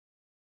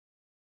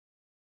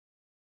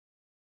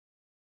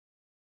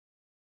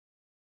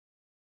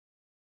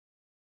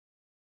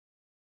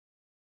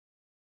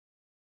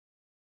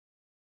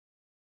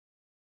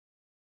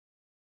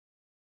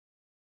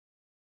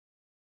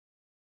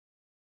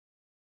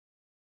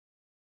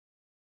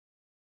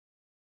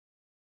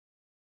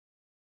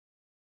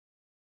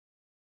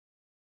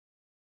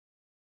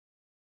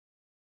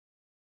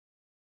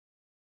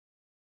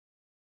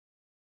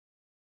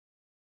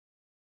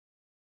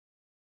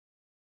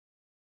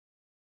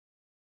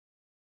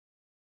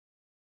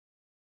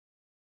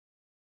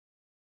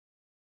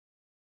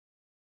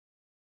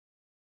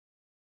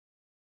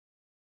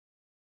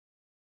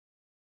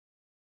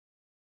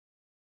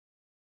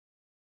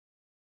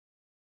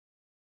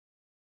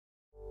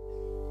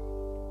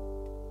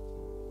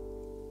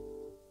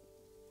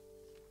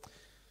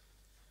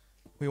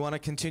We want to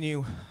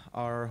continue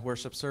our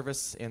worship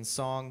service in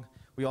song.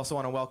 We also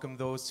want to welcome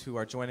those who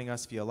are joining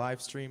us via live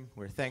stream.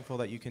 We're thankful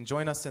that you can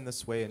join us in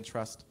this way and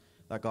trust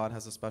that God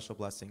has a special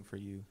blessing for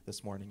you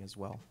this morning as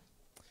well.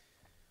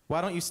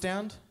 Why don't you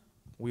stand?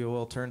 We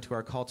will turn to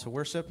our call to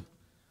worship.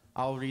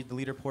 I'll read the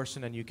leader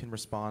portion and you can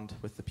respond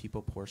with the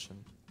people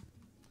portion.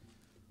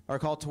 Our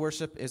call to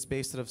worship is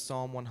based out of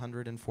Psalm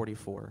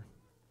 144.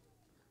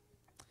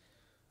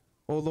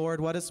 O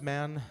Lord, what is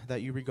man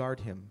that you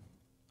regard him,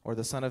 or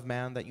the Son of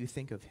Man that you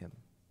think of him?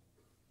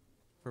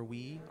 For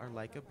we are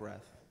like a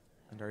breath,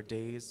 and our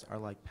days are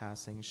like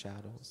passing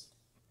shadows.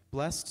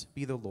 Blessed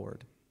be the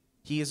Lord.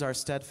 He is our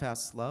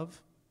steadfast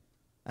love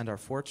and our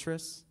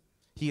fortress.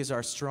 He is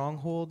our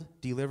stronghold,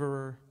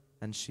 deliverer,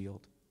 and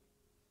shield.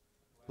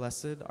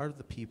 Blessed are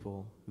the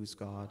people whose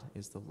God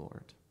is the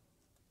Lord.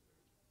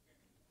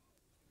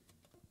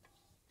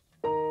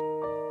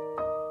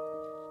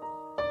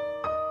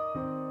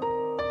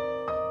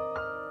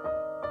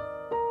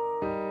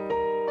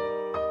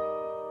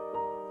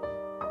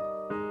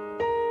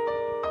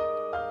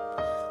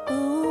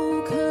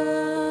 Oh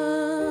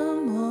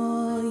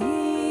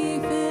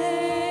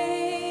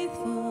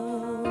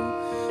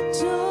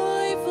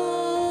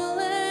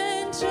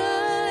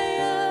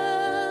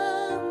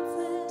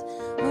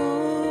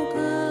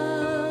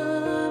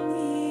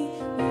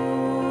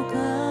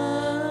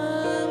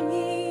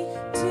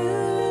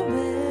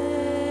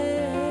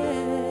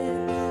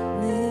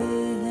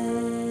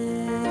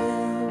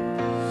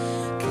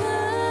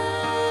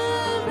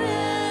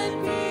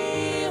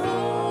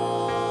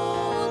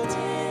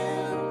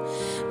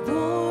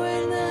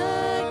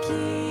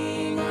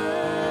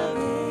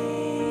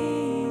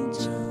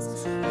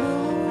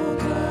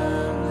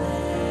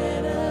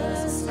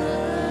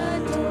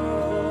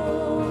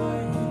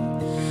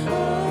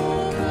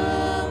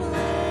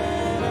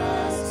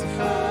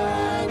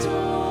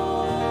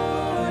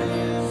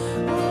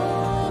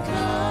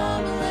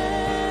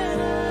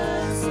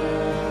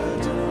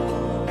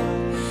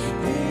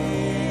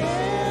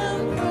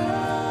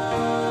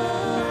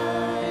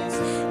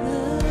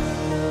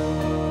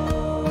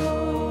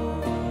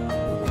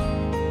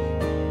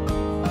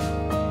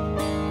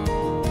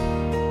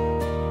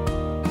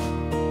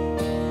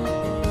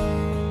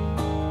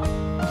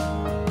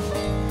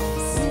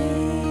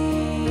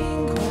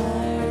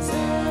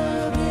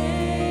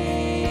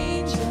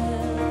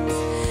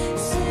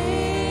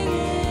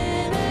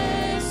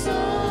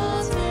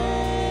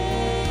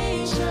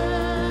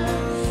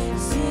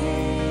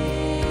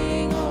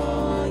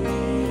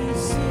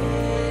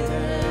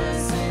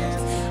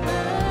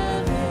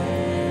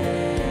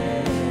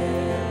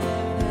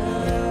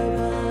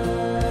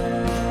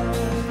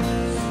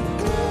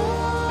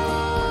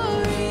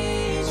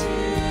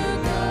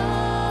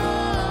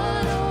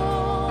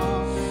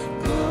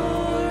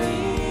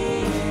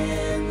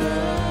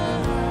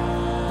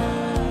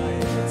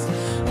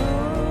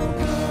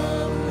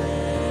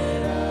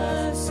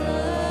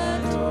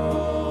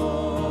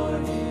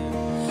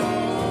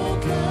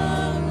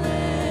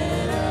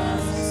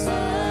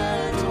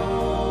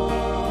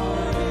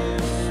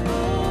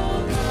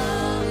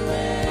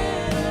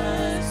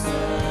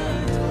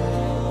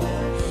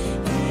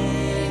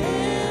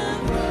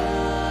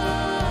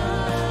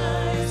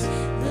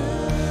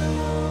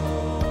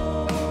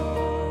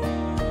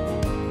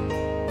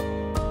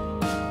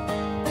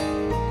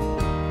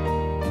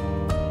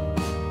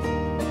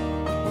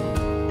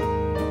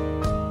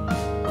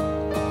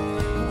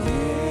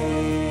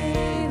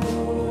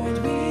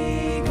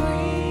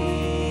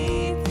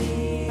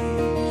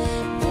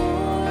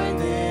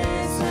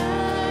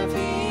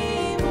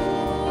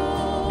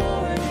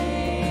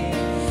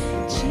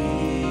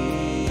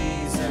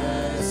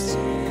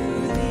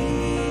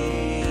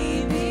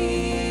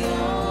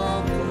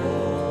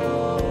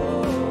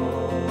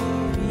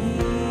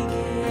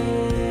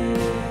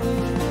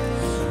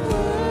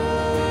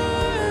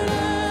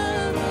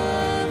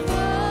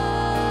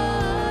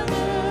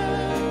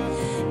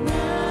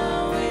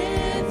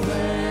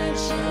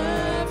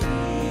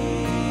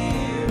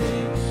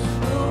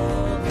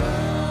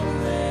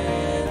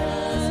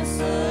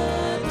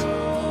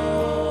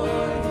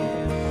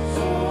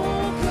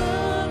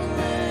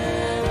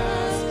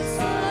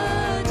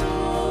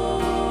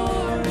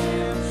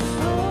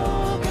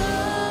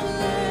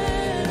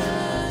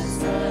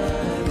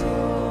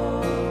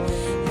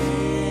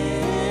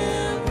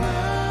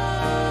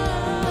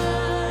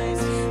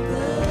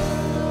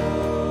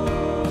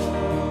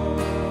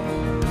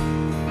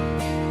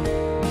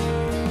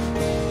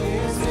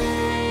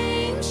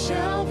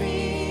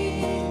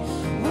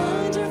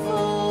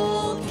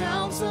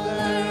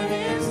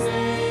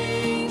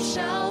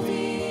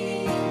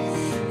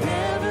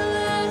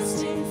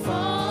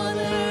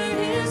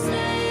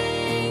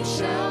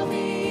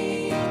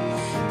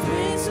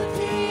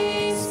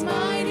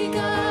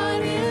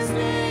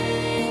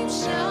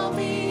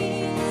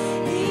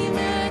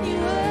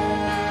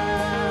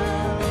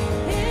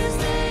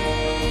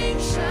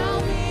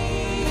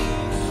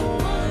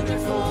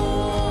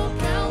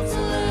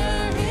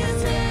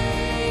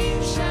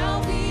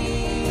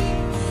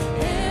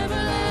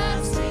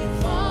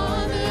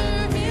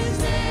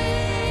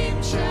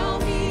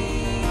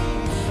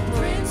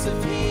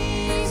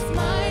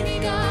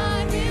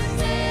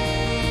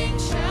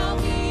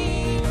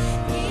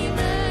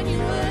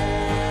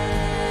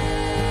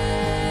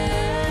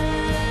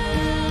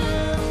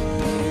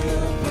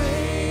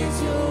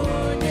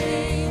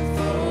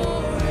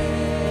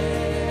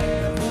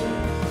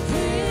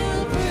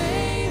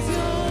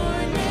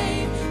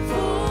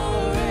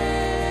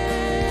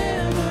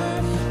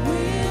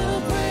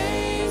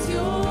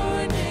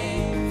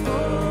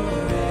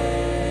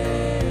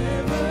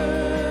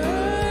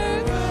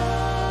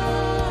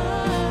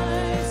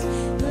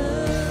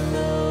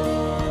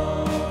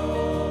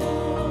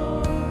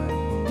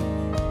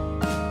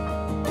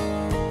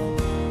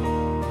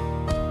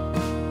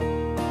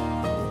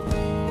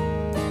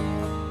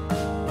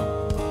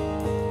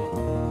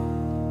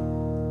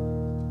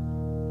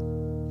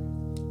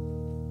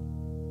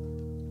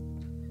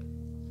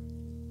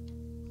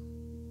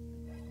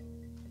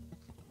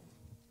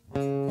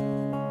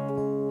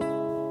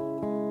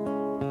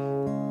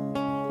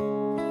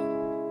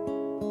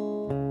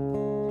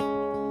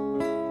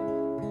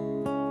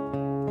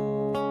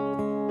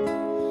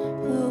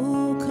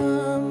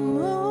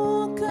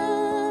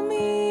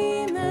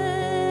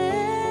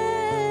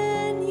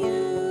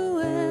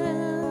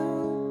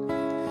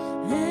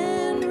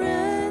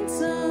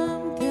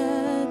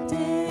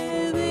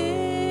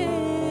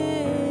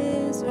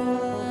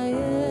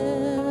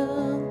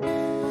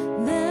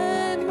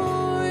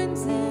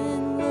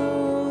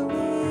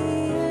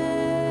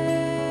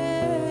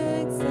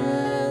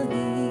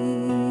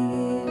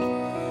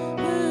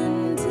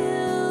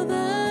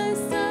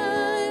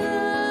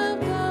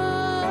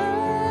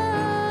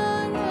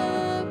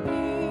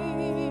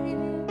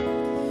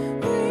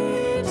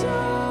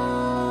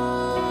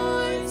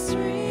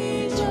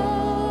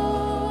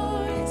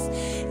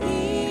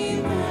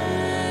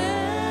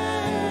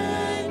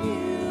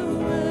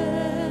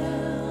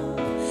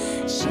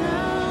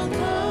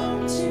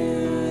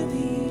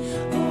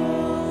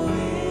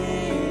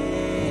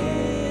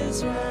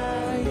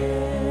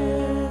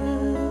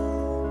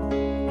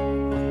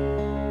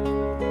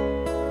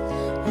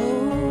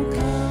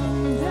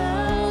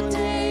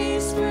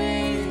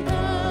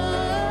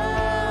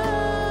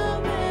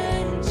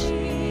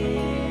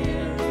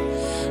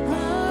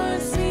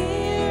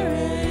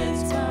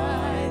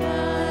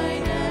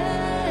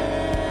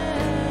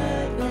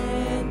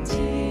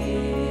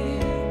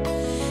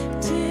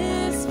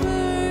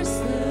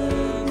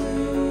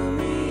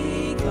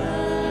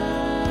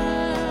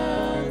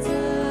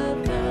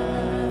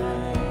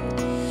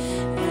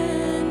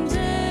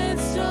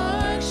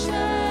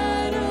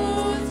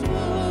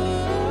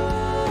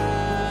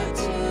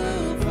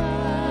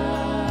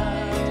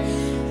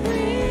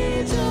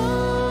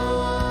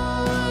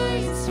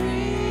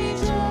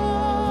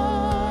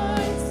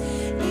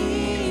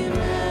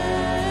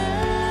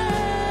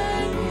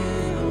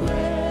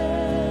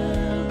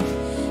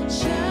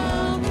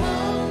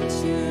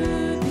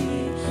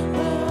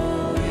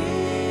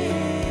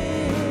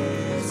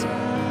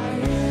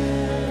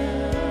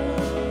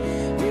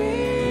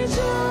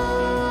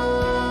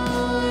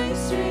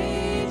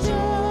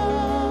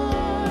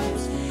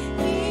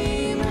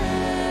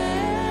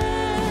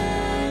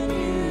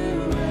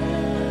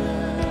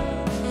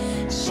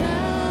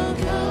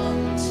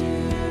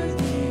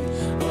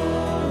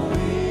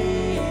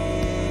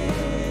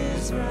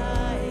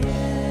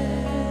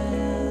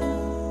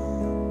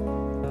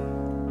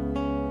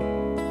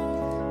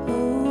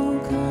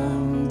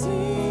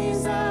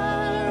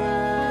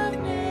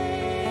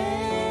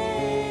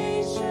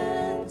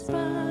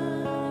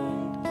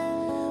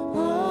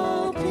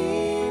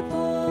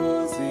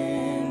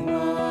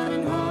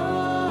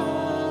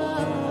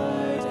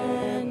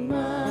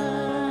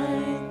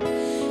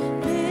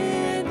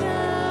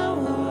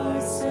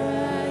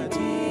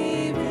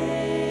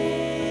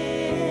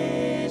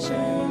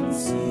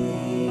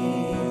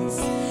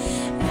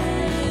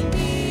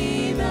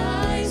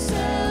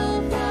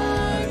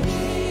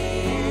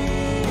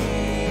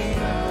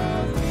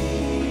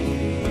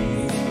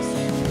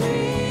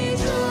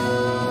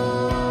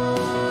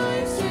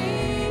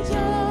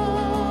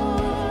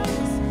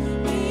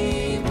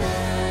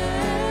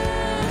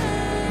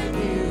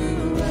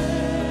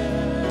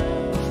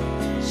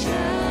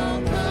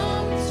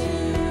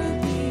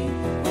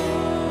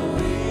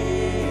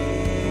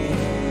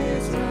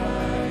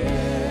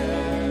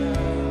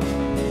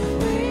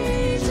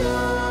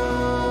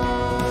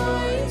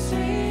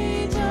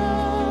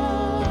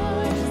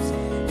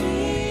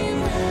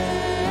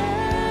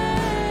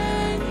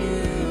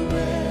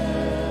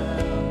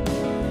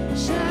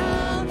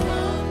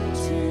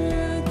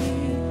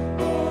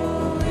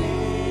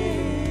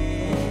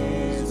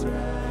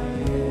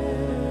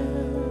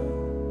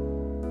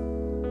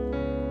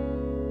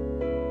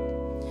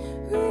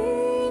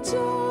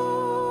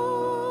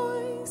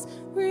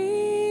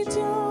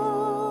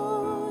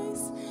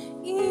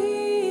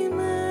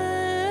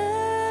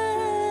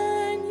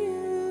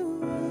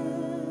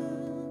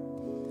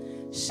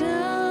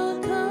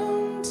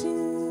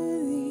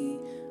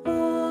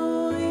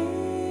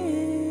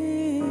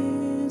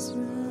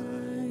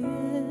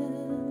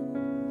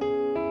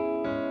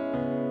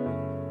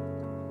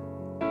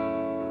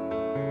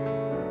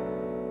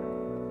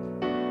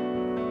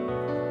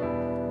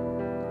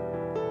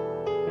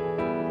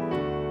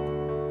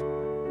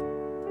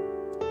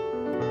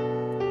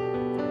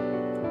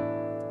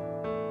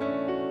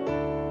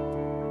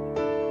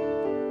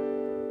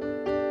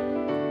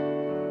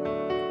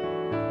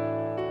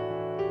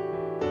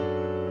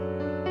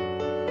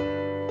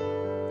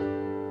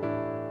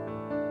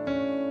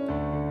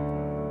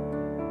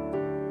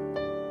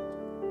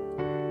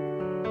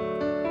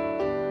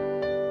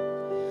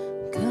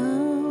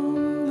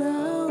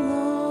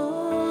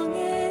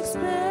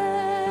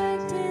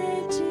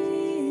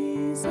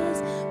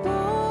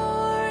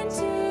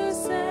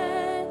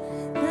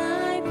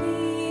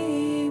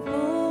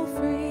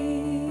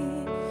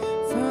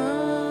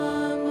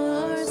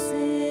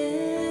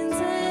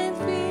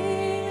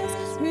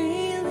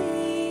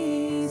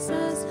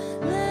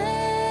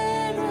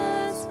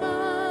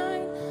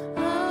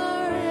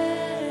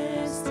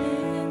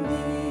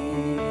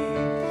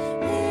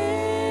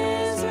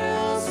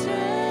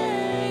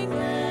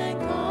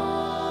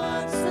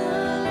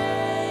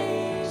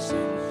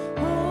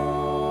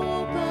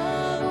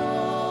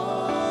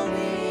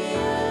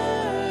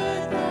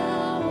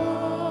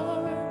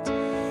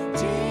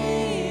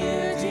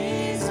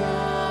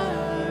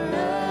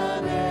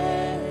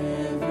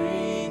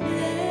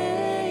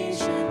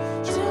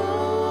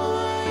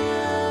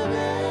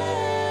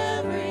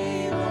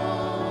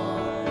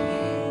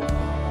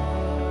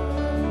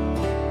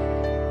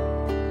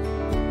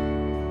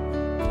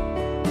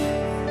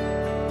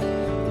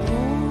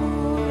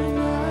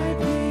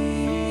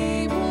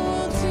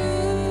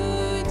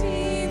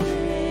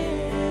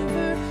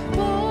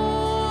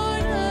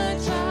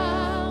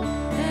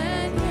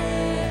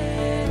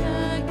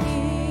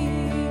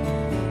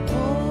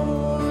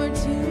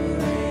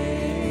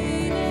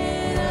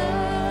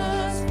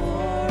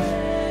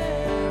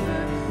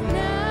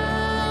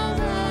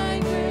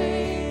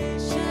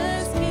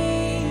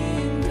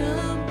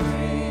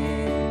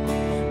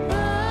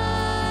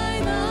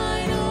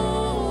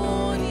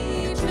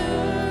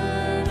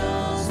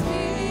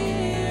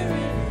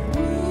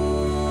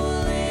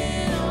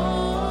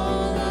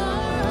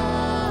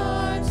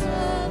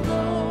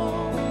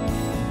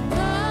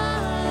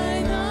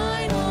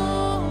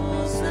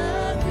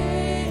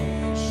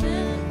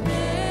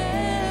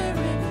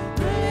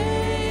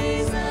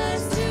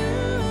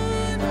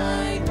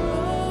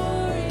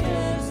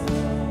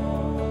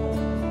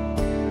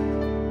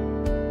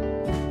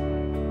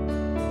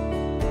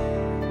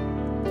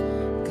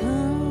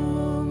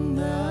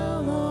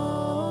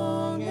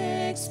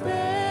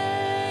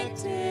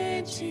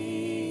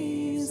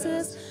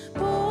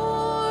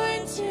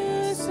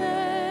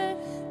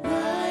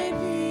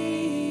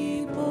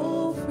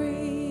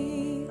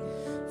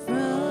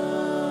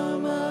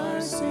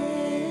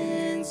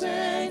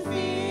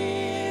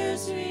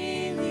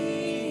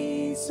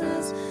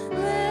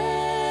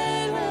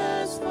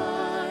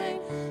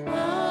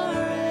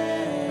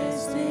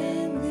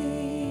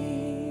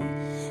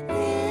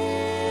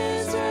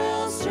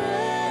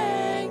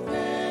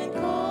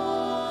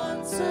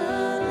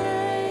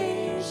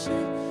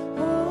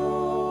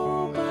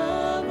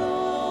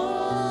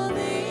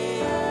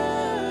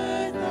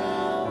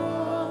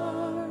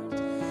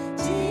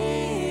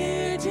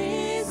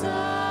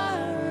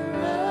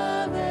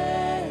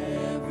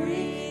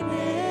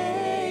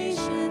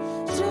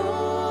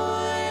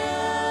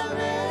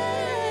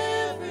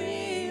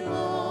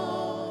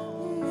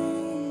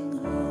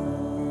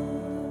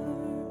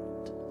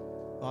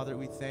Father,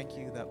 we thank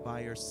you that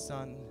by your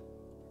Son,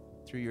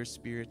 through your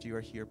Spirit, you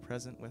are here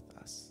present with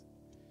us.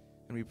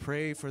 And we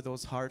pray for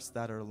those hearts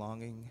that are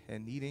longing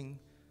and needing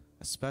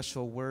a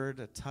special word,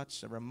 a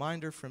touch, a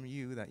reminder from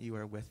you that you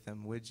are with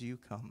them. Would you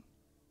come?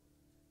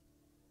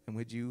 And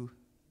would you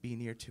be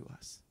near to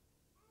us?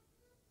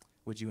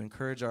 Would you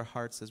encourage our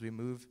hearts as we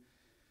move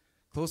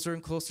closer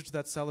and closer to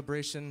that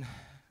celebration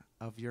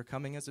of your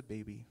coming as a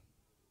baby?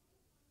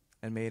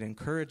 And may it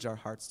encourage our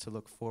hearts to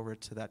look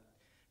forward to that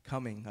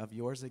coming of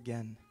yours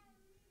again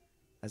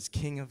as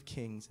King of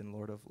Kings and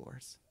Lord of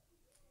Lords,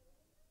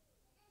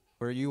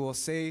 where you will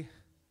say,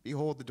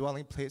 behold, the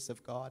dwelling place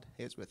of God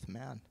is with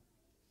man,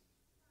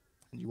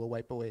 and you will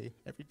wipe away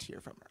every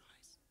tear from our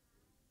eyes.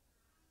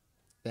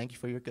 Thank you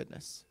for your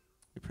goodness.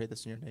 We pray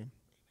this in your name. Amen.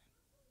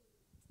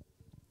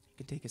 You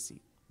can take a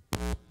seat.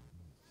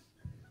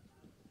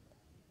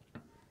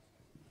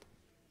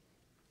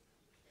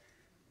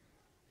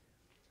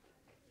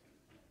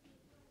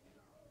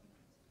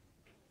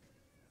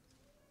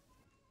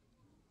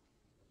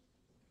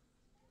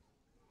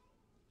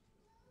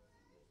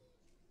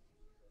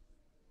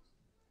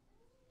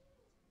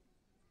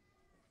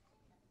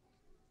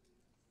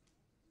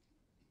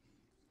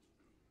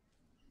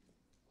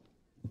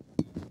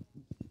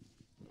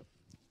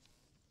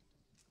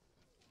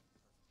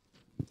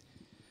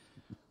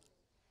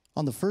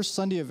 On the first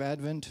Sunday of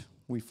Advent,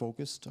 we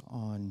focused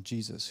on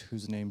Jesus,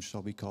 whose name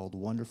shall be called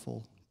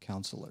Wonderful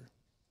Counselor.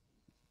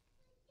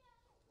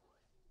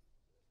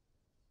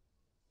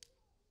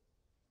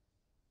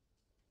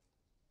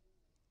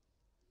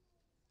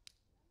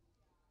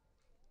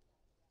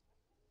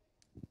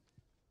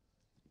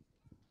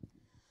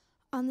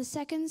 On the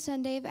second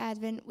Sunday of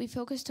Advent, we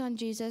focused on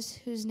Jesus,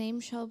 whose name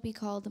shall be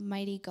called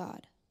Mighty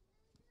God.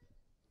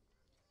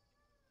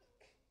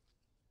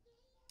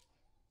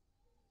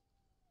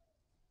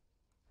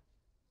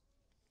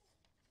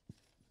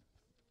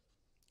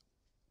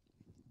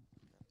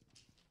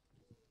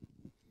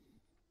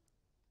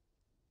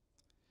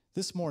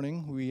 This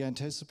morning, we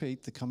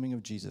anticipate the coming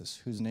of Jesus,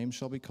 whose name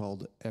shall be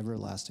called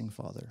Everlasting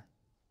Father.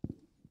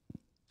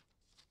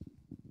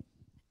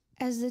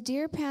 As the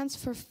deer pants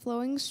for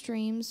flowing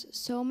streams,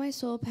 so my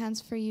soul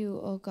pants for you,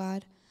 O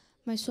God.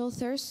 My soul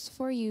thirsts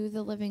for you,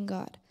 the living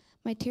God.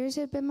 My tears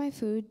have been my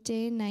food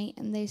day and night,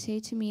 and they say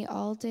to me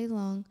all day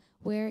long,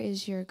 where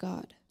is your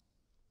God?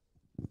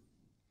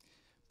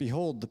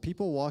 Behold, the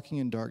people walking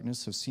in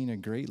darkness have seen a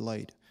great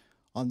light.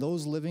 On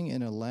those living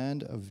in a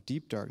land of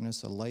deep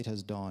darkness, a light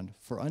has dawned.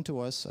 For unto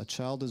us a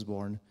child is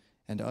born,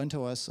 and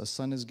unto us a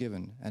son is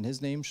given, and his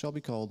name shall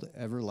be called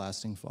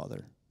Everlasting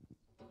Father.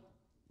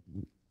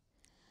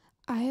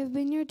 I have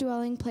been your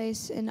dwelling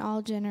place in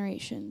all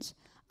generations.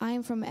 I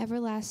am from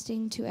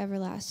everlasting to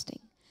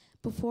everlasting.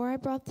 Before I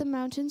brought the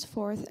mountains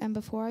forth, and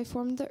before I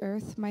formed the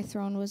earth, my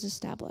throne was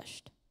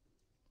established.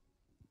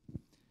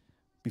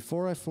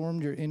 Before I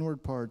formed your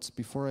inward parts,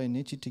 before I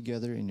knit you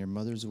together in your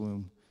mother's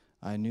womb,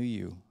 I knew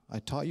you. I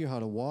taught you how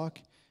to walk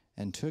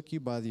and took you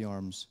by the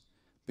arms.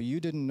 But you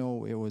didn't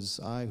know it was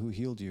I who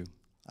healed you.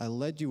 I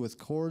led you with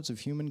cords of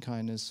human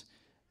kindness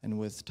and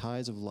with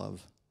ties of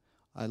love.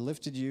 I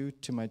lifted you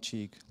to my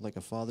cheek like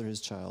a father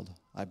his child.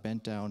 I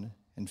bent down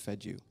and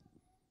fed you.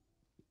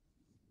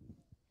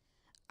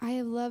 I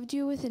have loved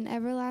you with an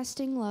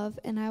everlasting love,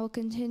 and I will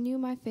continue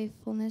my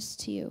faithfulness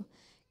to you.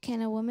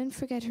 Can a woman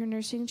forget her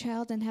nursing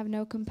child and have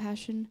no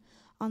compassion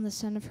on the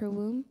son of her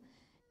womb?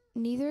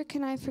 Neither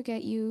can I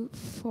forget you,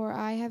 for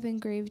I have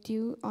engraved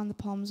you on the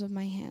palms of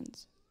my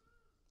hands.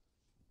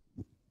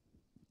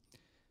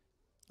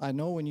 I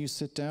know when you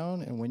sit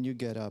down and when you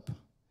get up.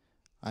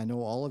 I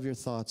know all of your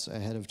thoughts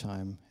ahead of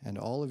time, and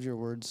all of your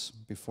words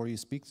before you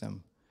speak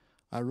them.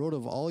 I wrote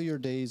of all your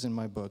days in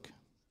my book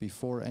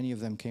before any of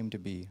them came to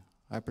be.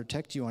 I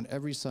protect you on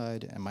every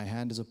side, and my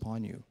hand is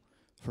upon you.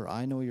 For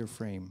I know your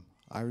frame.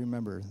 I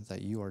remember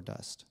that you are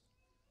dust.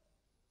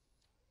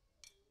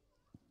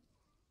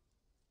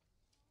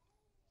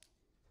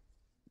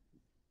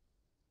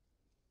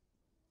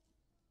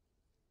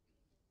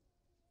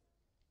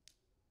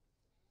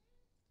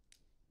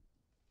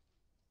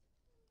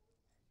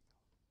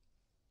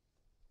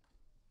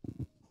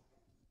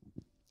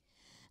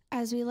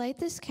 As we light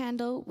this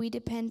candle, we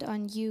depend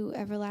on you,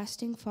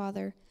 everlasting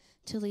Father,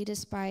 to lead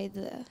us by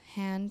the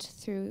hand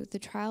through the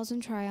trials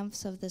and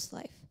triumphs of this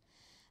life.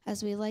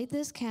 As we light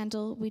this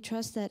candle, we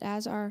trust that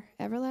as our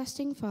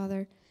everlasting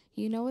Father,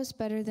 you know us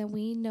better than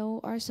we know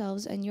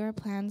ourselves, and your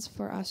plans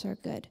for us are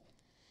good.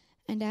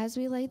 And as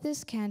we light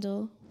this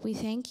candle, we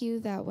thank you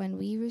that when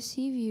we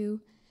receive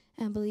you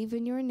and believe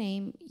in your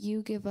name,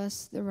 you give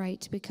us the right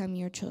to become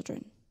your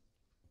children.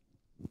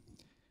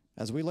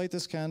 As we light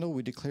this candle,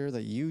 we declare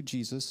that you,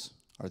 Jesus,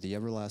 are the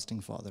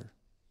everlasting Father.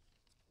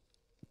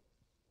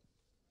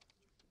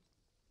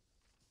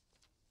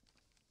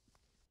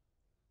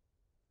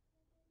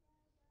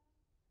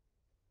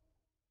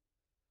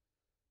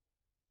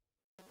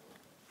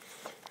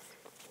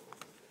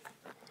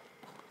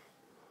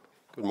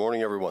 Good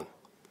morning, everyone.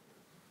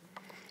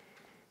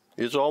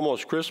 It's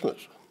almost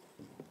Christmas.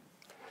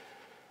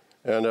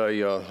 And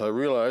I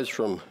realized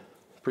from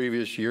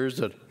previous years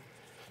that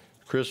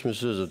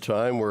Christmas is a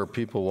time where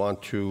people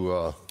want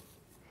to,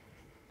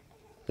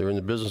 they're in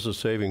the business of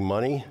saving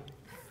money.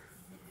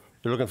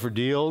 They're looking for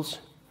deals.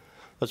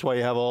 That's why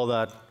you have all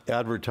that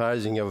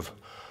advertising of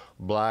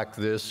black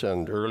this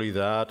and early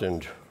that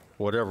and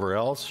whatever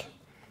else.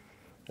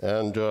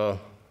 And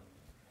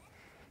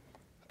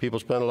people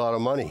spend a lot of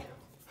money.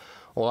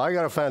 Well, I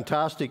got a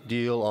fantastic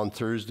deal on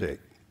Thursday.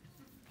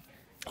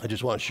 I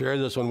just want to share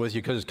this one with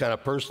you because it's kind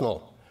of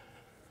personal.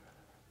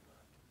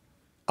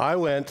 I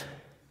went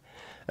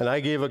and I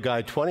gave a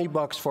guy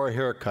 $20 for a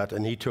haircut,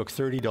 and he took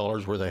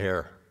 $30 worth of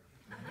hair.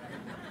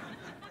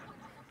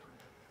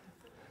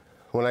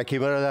 When I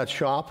came out of that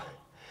shop,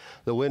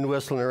 the wind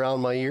whistling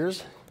around my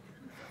ears,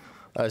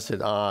 I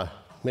said,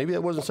 maybe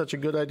that wasn't such a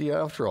good idea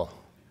after all.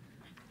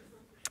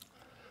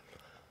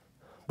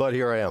 But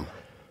here I am.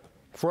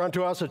 For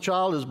unto us a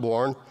child is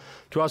born,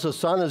 to us a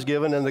son is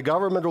given, and the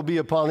government will be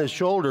upon his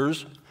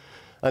shoulders,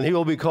 and he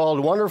will be called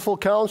Wonderful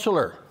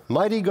Counselor,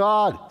 Mighty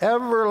God,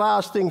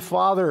 Everlasting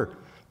Father,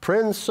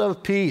 Prince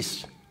of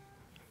Peace.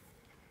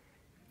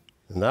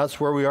 And that's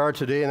where we are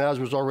today, and as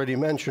was already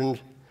mentioned,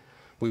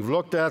 we've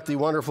looked at the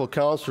Wonderful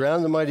Counselor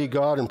and the Mighty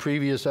God in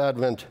previous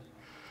Advent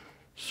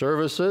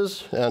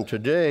services, and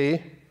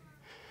today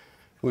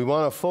we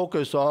want to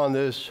focus on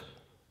this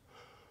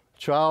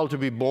child to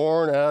be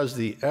born as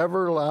the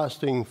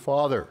Everlasting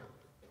Father.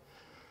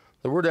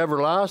 The word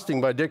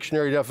everlasting by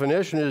dictionary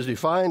definition is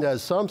defined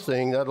as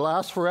something that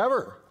lasts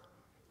forever.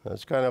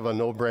 That's kind of a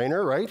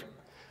no-brainer, right?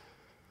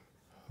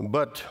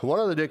 But one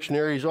of the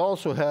dictionaries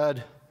also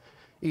had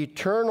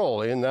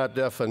eternal in that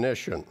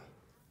definition.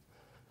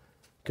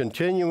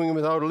 Continuing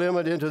without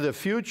limit into the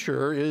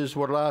future is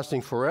what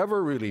lasting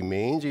forever really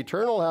means.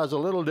 Eternal has a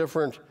little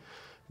different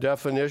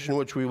definition,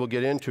 which we will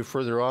get into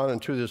further on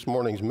into this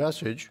morning's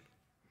message.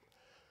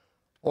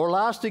 Or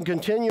lasting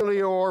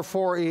continually or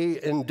for an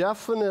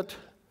indefinite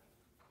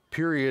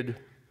period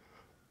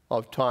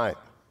of time.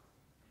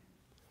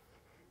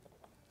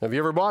 Have you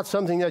ever bought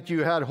something that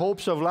you had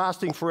hopes of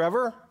lasting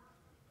forever?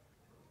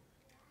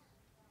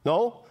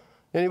 No?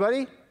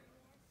 Anybody?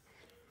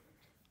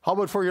 How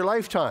about for your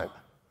lifetime?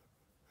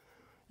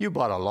 You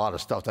bought a lot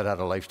of stuff that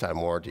had a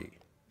lifetime warranty.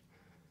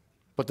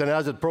 But then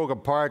as it broke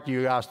apart,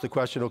 you asked the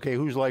question, okay,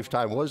 whose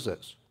lifetime was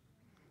this?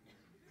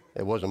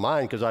 It wasn't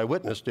mine because I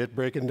witnessed it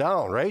breaking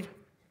down, right?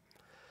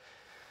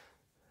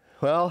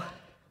 Well,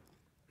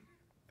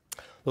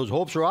 those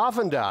hopes are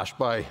often dashed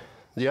by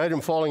the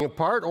item falling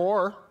apart,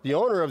 or the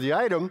owner of the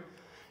item,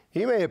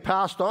 he may have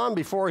passed on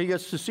before he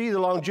gets to see the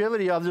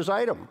longevity of this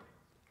item.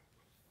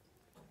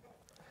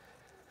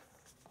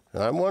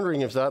 And I'm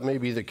wondering if that may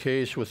be the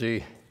case with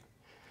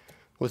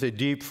a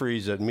deep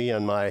freeze that me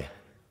and my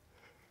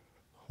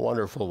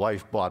wonderful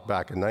wife bought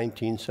back in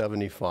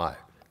 1975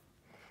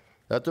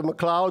 at the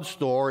McLeod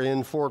store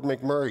in Fort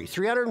McMurray.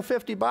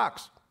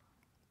 $350.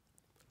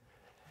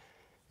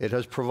 It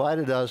has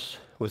provided us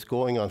with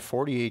going on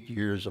 48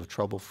 years of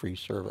trouble-free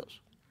service.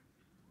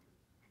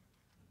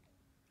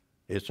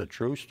 It's a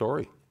true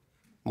story.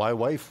 My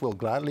wife will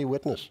gladly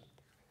witness.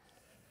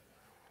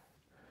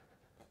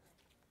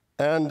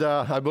 And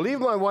I believe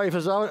my wife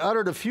has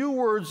uttered a few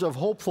words of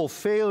hopeful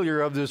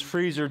failure of this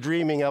freezer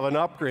dreaming of an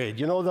upgrade.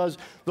 You know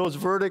those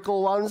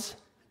vertical ones?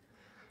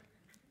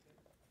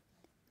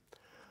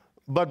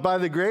 But by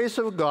the grace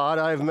of God,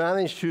 I've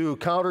managed to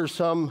counter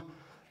some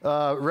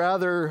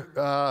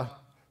rather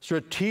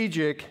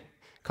strategic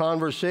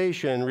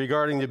conversation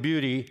regarding the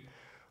beauty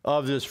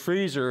of this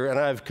freezer, and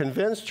I've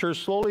convinced her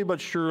slowly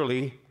but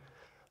surely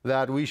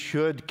that we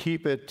should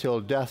keep it till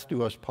death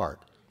do us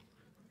part.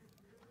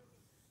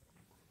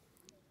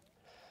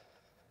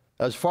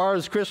 As far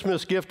as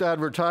Christmas gift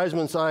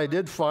advertisements, I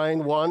did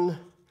find one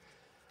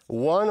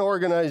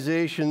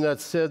organization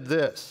that said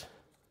this: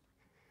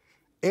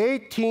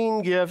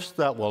 18 gifts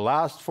that will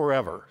last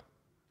forever,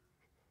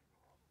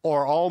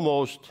 or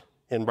almost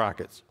in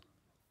brackets.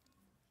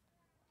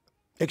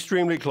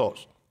 Extremely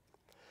close.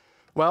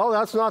 Well,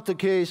 that's not the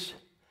case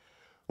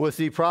with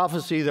the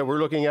prophecy that we're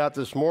looking at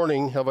this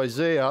morning of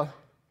Isaiah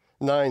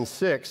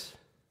 9:6.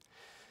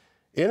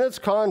 In its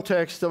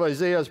context of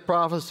Isaiah's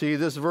prophecy,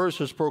 this verse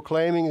is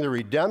proclaiming the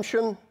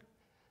redemption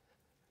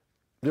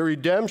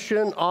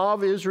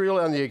of Israel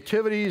and the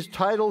activities,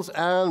 titles,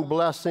 and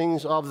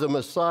blessings of the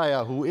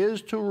Messiah who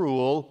is to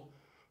rule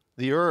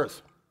the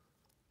earth.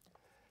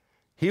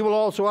 He will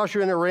also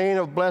usher in a reign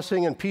of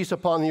blessing and peace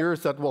upon the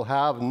earth that will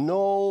have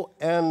no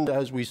end,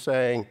 as we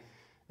sang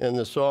in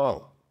the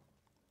song.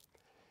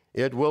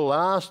 It will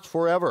last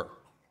forever.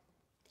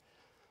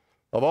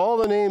 Of all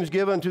the names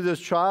given to this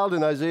child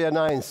in Isaiah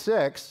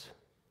 9:6,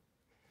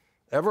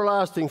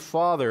 Everlasting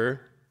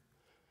Father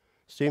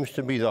seems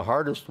to be the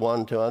hardest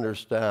one to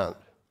understand.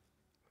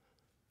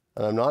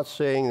 And I'm not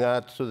saying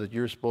that so that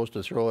you're supposed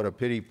to throw out a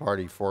pity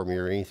party for me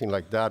or anything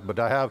like that, but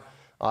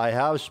I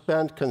have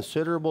spent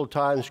considerable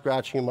time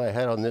scratching my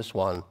head on this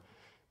one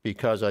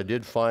because I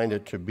did find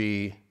it to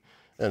be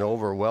an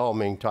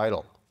overwhelming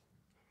title.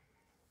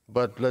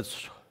 But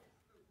let's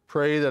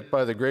pray that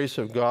by the grace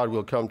of God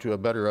we'll come to a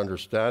better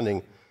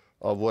understanding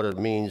of what it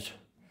means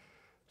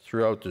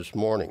throughout this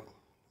morning.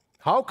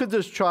 How could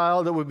this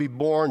child that would be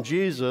born,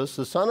 Jesus,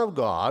 the Son of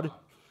God,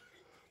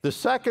 the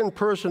second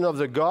person of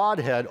the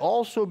Godhead,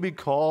 also be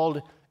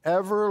called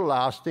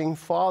Everlasting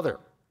Father?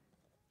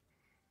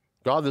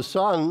 God the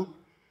Son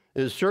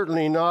is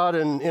certainly not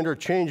an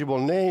interchangeable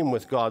name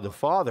with God the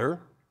Father.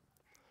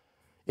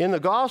 In the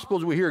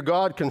Gospels, we hear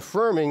God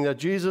confirming that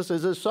Jesus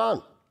is his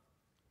Son,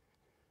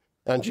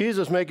 and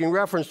Jesus making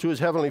reference to his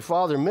heavenly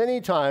Father many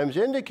times,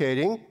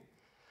 indicating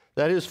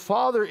that his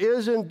Father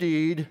is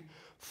indeed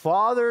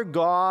Father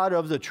God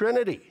of the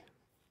Trinity.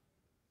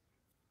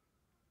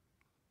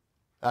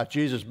 At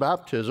Jesus'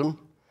 baptism,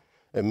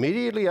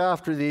 immediately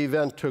after the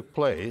event took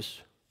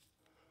place,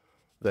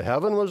 the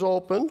heaven was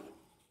opened,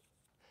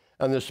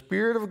 and the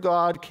Spirit of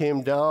God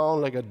came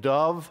down like a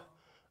dove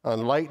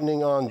and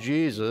lightning on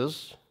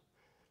Jesus,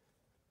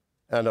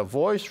 and a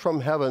voice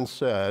from heaven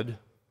said,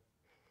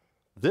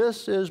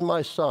 "This is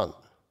my Son,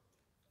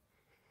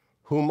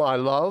 whom I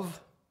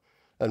love,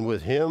 and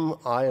with him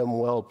I am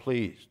well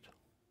pleased."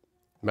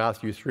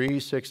 Matthew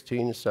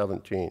 3:16,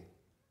 17.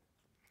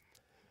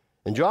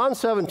 In John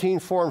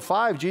 17:4 and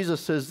 5, Jesus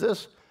says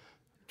this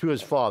to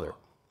his Father,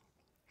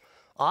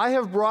 "I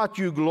have brought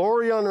you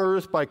glory on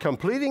earth by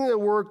completing the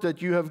work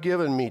that you have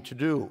given me to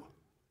do.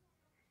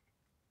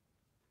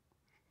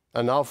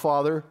 And now,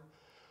 Father,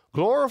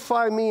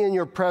 glorify me in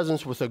your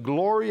presence with the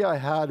glory I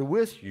had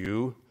with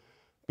you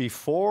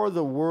before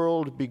the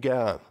world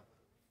began."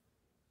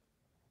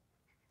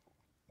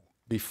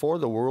 Before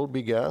the world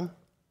began?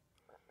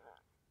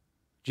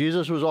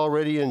 Jesus was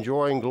already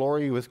enjoying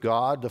glory with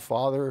God the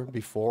Father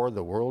before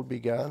the world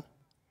began.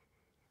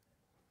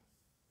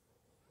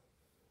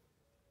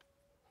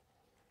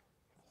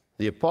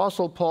 The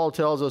Apostle Paul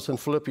tells us in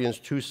Philippians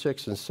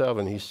 2:6 and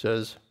 7, he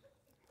says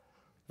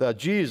that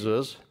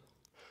Jesus,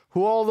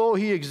 who although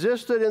he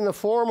existed in the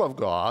form of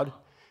God,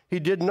 he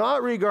did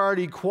not regard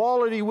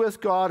equality with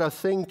God a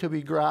thing to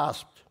be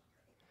grasped,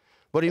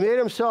 but he made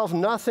himself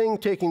nothing,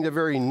 taking the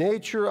very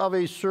nature of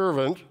a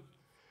servant,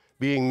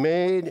 being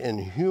made in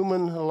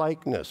human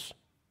likeness.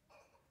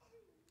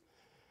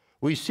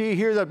 We see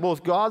here that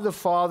both God the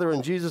Father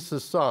and Jesus the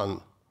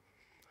Son,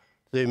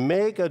 they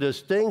make a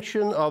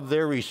distinction of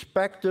their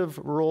respective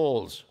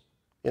roles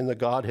in the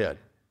Godhead.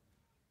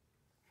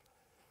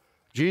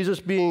 Jesus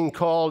being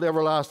called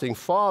Everlasting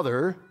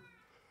Father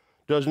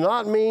does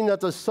not mean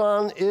that the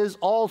Son is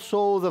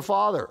also the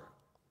Father.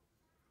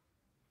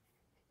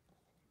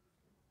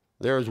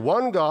 There is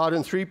one God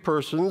in three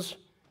persons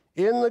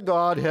in the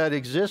Godhead,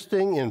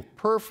 existing in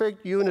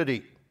perfect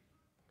unity.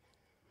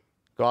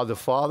 God the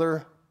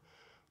Father,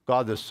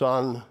 God the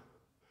Son,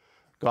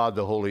 God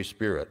the Holy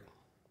Spirit.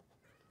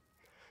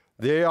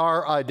 They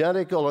are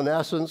identical in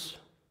essence,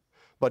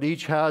 but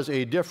each has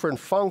a different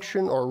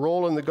function or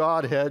role in the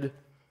Godhead,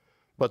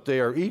 but they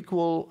are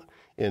equal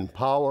in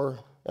power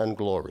and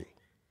glory.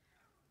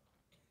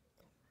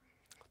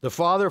 The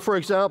Father, for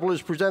example,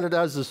 is presented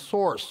as the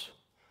source,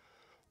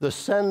 the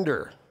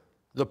sender,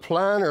 the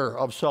planner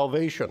of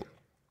salvation.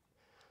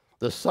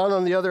 The Son,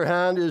 on the other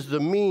hand, is the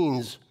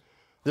means,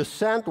 the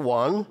sent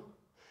one,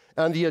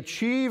 and the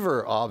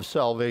achiever of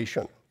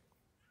salvation.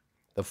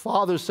 The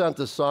Father sent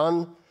the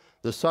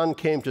Son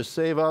came to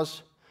save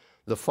us,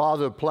 the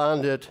Father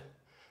planned it,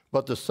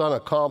 but the Son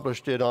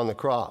accomplished it on the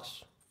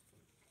cross.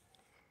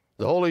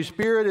 The Holy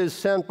Spirit is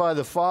sent by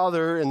the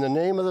Father in the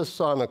name of the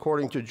Son,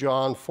 according to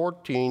John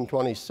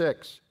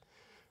 14:26,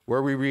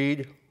 where we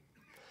read,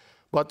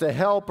 "But the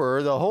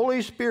Helper, the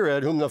Holy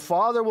Spirit, whom the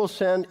Father will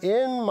send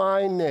in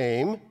my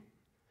name,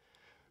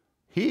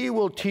 he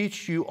will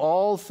teach you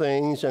all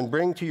things and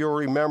bring to your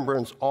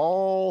remembrance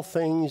all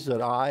things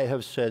that I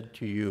have said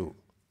to you.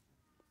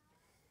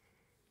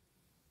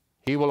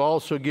 He will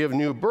also give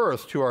new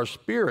birth to our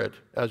spirit,"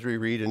 as we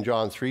read in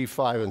John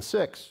 3:5 and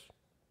 6,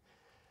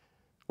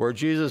 where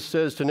Jesus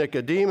says to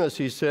Nicodemus,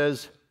 he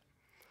says,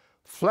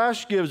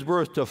 "Flesh gives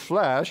birth to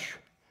flesh,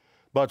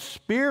 but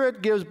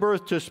spirit gives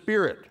birth to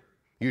spirit.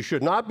 You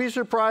should not be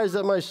surprised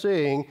at my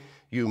saying,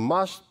 you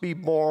must be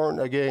born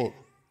again."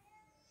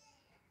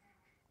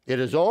 It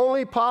is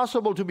only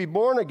possible to be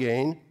born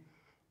again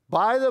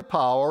by the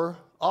power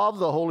of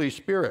the Holy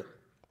Spirit.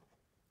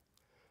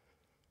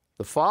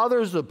 The Father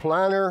is the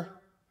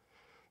planner,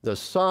 the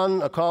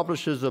Son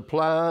accomplishes the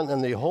plan,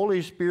 and the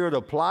Holy Spirit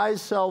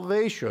applies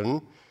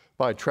salvation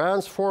by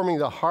transforming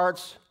the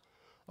hearts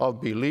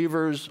of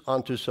believers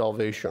unto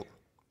salvation.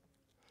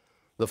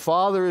 The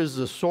Father is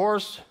the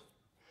source,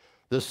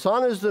 the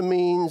Son is the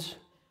means,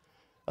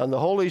 and the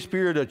Holy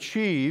Spirit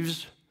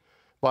achieves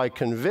by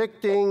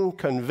convicting,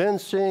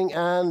 convincing,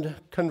 and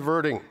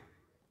converting.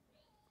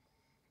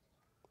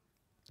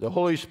 The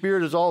Holy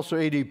Spirit is also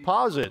a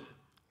deposit,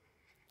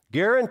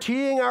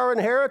 guaranteeing our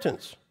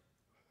inheritance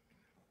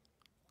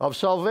of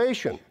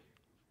salvation,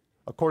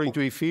 according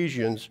to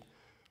Ephesians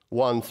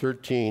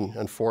 1:13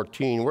 and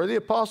 14, where the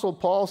Apostle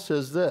Paul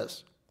says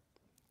this.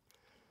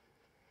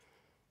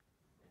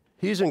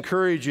 He's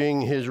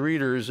encouraging his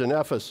readers in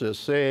Ephesus,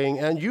 saying,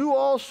 "And you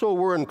also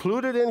were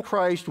included in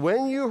Christ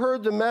when you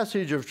heard the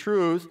message of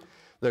truth,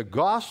 the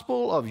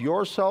gospel of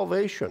your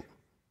salvation.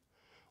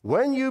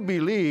 When you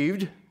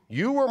believed,"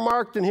 You were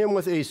marked in him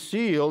with a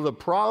seal, the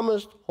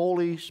promised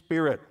Holy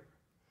Spirit,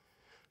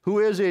 who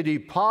is a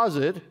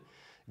deposit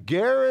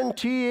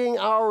guaranteeing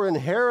our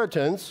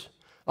inheritance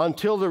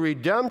until the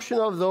redemption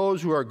of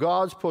those who are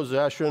God's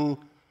possession,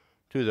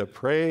 to the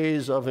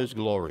praise of his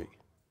glory.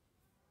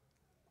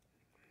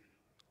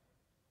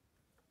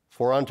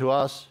 For unto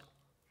us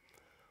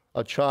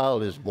a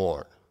child is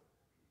born,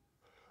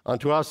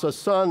 unto us a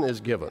son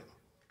is given,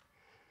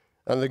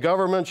 and the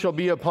government shall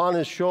be upon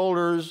his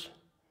shoulders,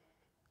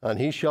 and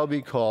he shall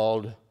be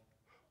called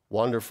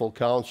Wonderful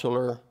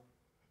Counselor,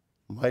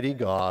 Mighty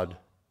God,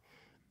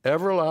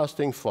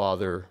 Everlasting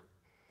Father,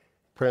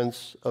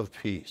 Prince of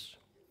Peace.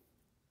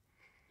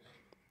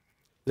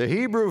 The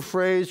Hebrew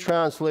phrase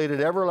translated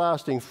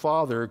Everlasting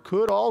Father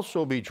could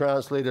also be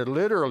translated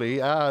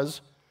literally as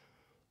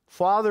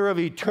Father of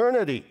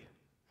Eternity.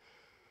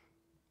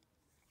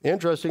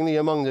 Interestingly,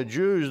 among the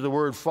Jews, the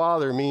word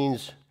Father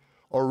means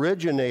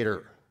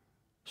originator,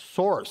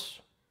 source.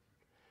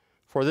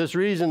 For this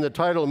reason, the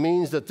title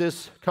means that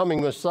this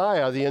coming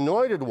Messiah, the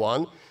Anointed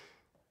One,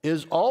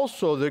 is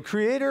also the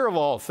creator of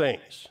all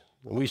things.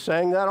 And we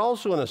sang that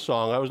also in a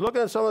song. I was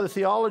looking at some of the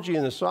theology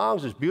in the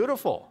songs. It's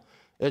beautiful.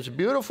 It's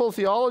beautiful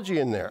theology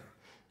in there.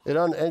 It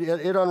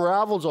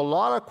unravels a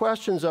lot of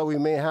questions that we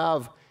may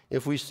have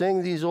if we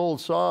sing these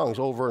old songs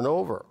over and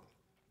over.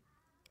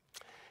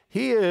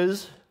 He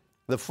is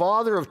the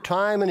Father of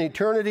time and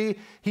eternity.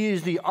 He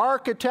is the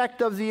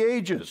architect of the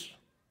ages.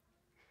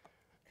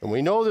 And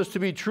we know this to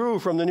be true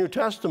from the New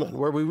Testament,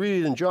 where we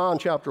read in John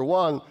chapter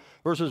 1,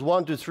 verses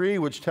 1 to 3,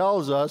 which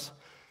tells us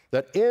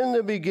that in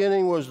the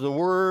beginning was the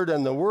Word,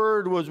 and the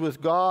Word was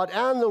with God,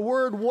 and the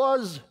Word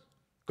was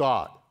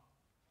God.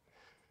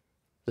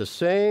 The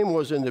same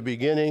was in the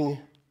beginning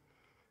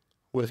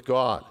with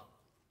God.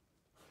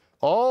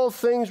 All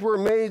things were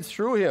made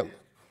through him,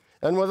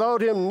 and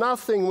without him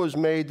nothing was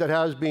made that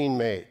has been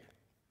made.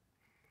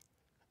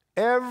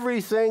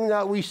 Everything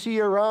that we see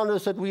around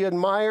us that we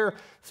admire,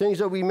 things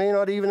that we may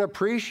not even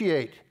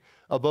appreciate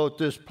about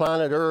this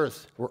planet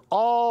Earth, were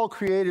all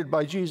created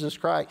by Jesus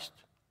Christ.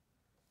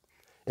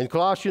 In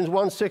Colossians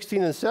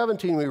 1:16 and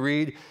 17 we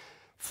read,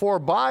 for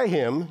by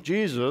him,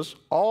 Jesus,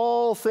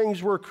 all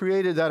things were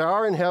created that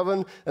are in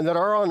heaven and that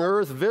are on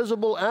earth,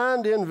 visible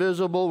and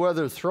invisible,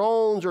 whether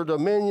thrones or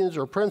dominions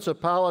or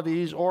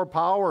principalities or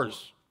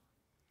powers.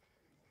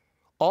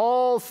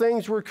 All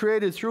things were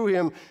created through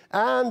him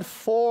and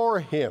for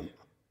him.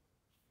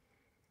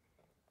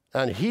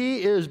 And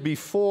he is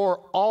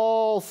before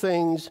all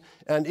things,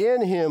 and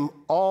in him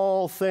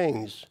all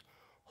things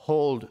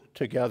hold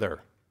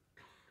together.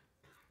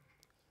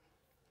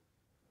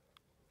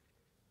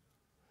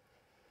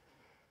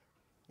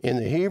 In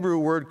the Hebrew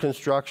word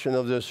construction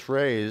of this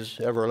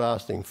phrase,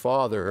 everlasting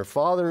Father,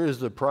 Father is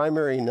the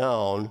primary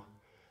noun,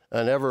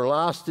 and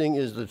everlasting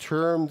is the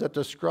term that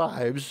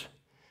describes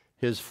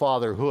his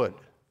fatherhood.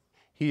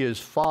 He is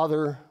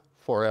Father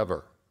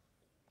forever.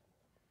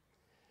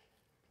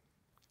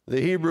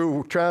 The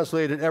Hebrew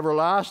translated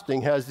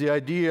everlasting has the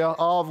idea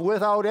of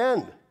without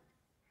end.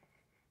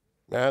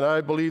 And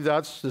I believe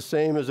that's the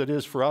same as it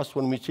is for us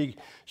when we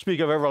speak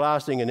of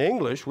everlasting in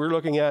English. We're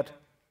looking at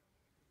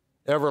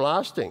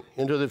everlasting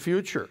into the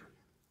future.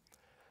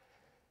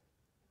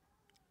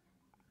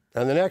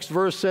 And the next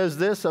verse says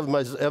this of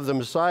the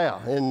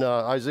Messiah in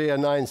Isaiah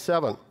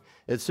 9:7.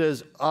 It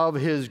says, of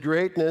his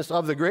greatness,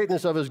 of the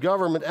greatness of his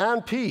government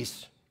and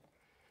peace,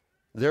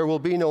 there will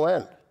be no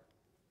end.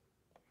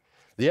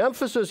 The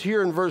emphasis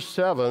here in verse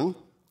 7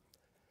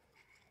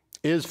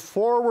 is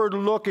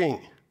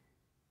forward-looking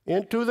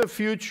into the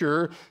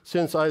future,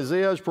 since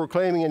Isaiah is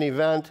proclaiming an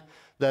event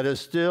that is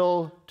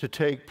still to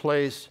take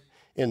place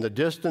in the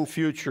distant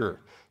future.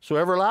 So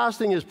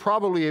everlasting is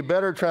probably a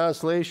better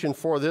translation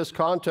for this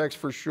context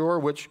for sure,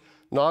 which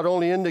not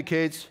only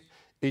indicates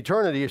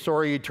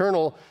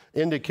eternal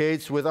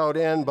indicates without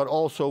end, but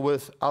also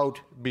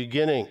without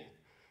beginning.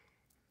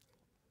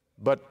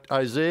 But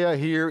Isaiah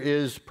here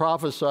is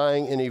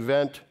prophesying an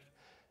event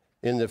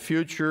in the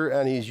future,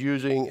 and he's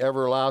using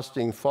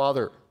everlasting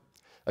Father.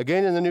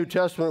 Again, in the New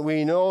Testament,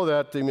 we know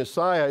that the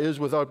Messiah is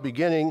without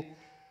beginning,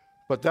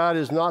 but that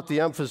is not the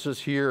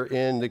emphasis here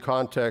in the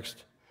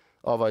context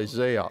of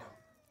Isaiah.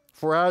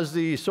 For as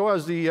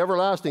the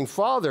everlasting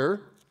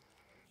Father,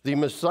 the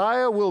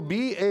Messiah will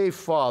be a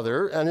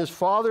father, and his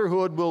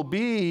fatherhood will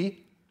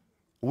be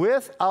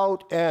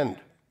without end.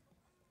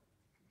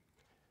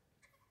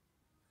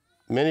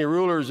 Many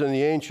rulers in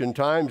the ancient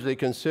times, they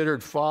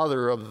considered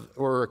father of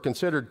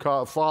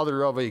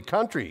a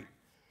country.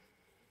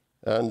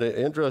 And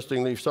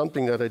interestingly,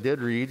 something that I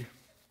did read,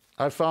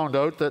 I found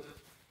out that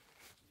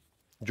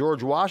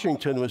George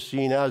Washington was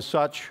seen as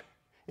such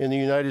in the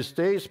United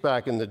States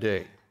back in the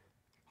day.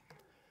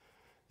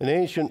 In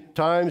ancient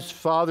times,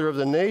 father of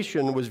the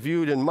nation was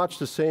viewed in much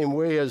the same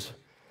way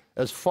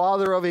as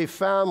father of a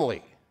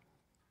family.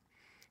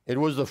 It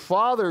was the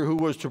father who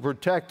was to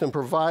protect and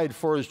provide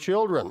for his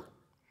children.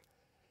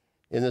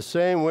 In the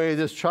same way,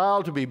 this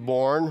child to be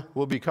born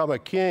will become a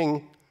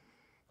king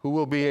who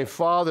will be a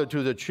father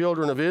to the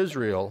children of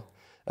Israel,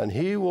 and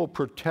he will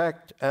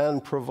protect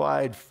and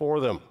provide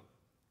for them.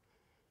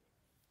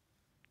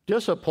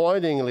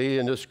 Disappointingly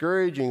and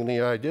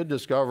discouragingly, I did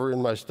discover in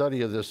my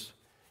study of this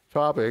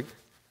topic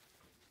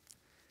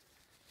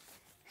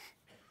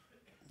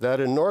that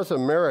in North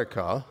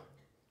America,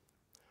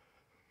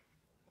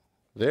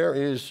 in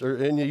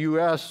the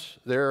U.S.,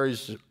 there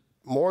is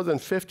more than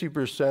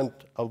 50%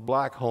 of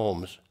black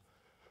homes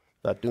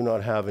that do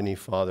not have any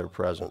father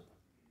present.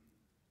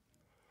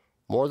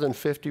 More than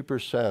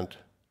 50%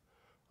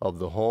 of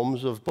the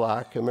homes of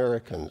black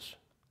Americans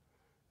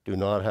do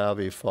not have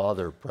a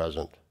father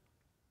present.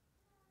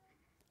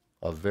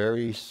 A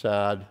very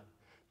sad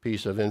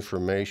piece of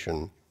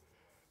information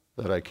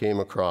that I came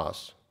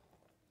across.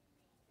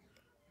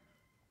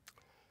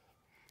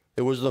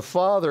 It was the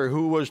father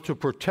who was to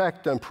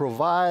protect and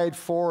provide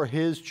for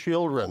his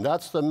children.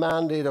 That's the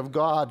mandate of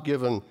God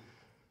given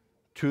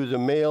to the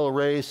male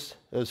race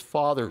as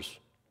fathers.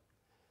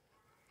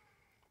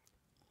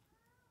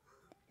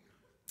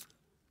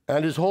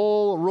 And his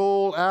whole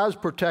role as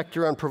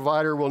protector and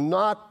provider will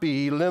not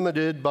be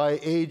limited by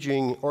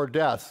aging or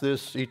death,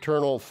 this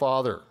eternal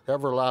Father,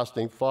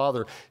 everlasting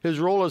Father. His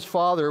role as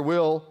Father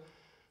will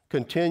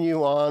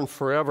continue on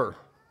forever.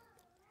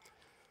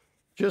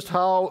 Just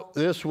how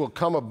this will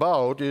come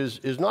about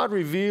is not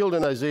revealed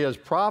in Isaiah's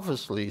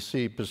prophecy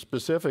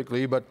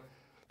specifically, but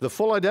the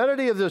full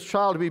identity of this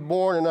child to be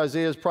born in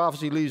Isaiah's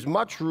prophecy leaves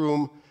much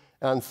room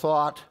and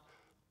thought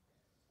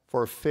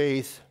for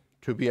faith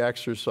to be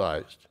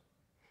exercised.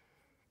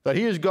 That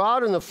he is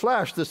God in the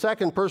flesh, the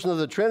second person of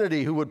the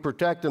Trinity who would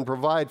protect and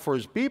provide for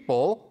his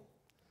people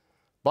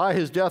by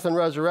his death and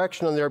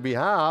resurrection on their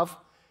behalf,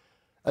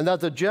 and that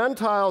the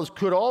Gentiles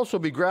could also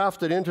be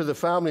grafted into the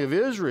family of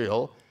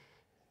Israel.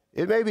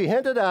 It may be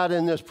hinted at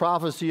in this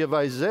prophecy of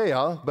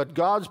Isaiah, but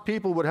God's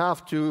people would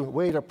have to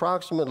wait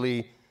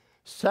approximately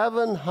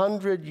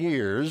 700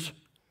 years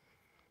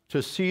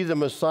to see the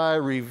Messiah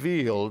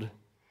revealed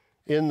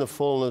in the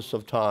fullness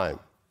of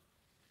time.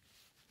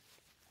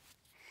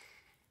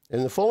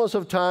 In the fullness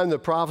of time, the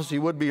prophecy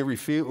would be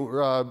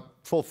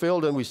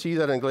fulfilled, and we see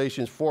that in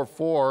Galatians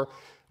 4:4,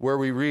 where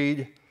we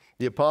read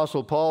the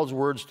Apostle Paul's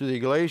words to the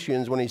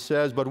Galatians when he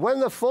says, "But when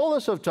the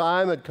fullness of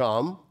time had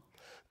come,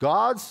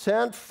 God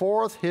sent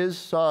forth his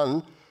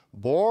Son,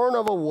 born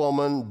of a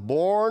woman,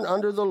 born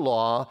under the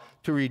law,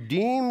 to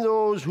redeem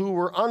those who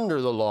were under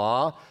the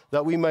law,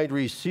 that we might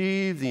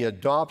receive the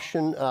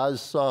adoption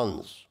as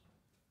sons."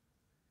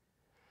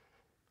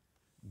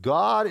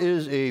 God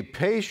is a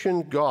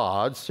patient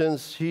God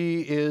since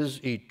he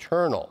is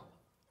eternal,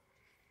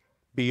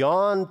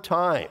 beyond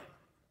time.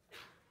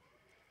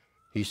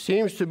 He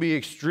seems to be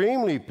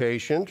extremely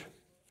patient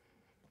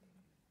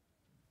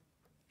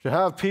to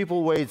have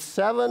people wait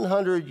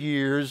 700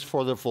 years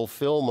for the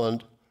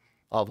fulfillment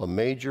of a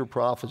major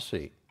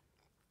prophecy.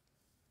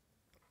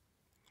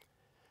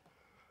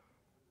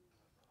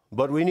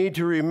 But we need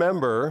to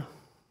remember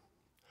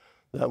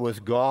that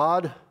with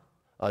God,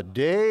 a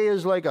day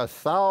is like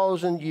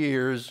 1,000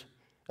 years,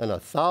 and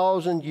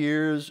 1,000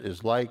 years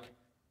is like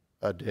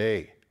a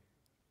day.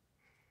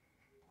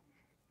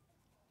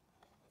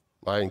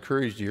 I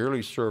encouraged the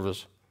early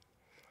service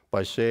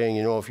by saying,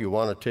 if you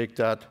want to take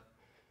that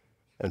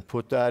and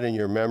put that in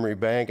your memory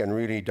bank and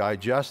really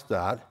digest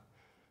that,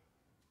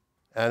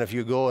 and if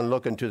you go and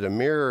look into the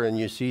mirror and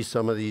you see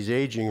some of these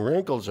aging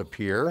wrinkles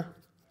appear,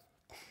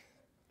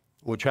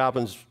 which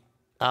happens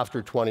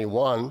after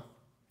 21,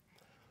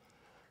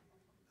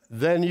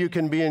 then you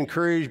can be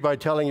encouraged by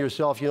telling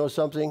yourself,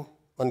 something?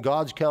 On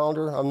God's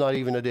calendar, I'm not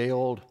even a day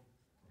old.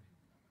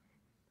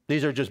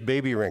 These are just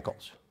baby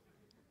wrinkles.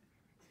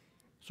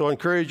 So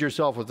encourage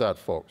yourself with that,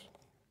 folks.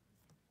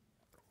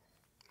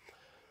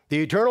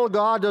 The eternal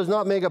God does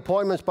not make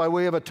appointments by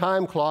way of a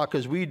time clock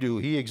as we do.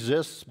 He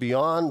exists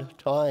beyond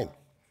time.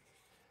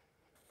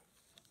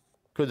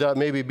 Could that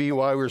maybe be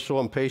why we're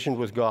so impatient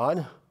with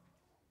God?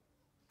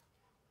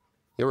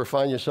 You ever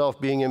find yourself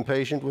being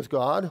impatient with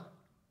God?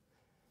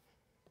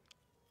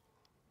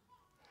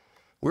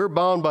 We're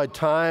bound by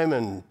time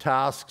and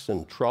tasks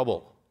and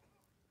trouble.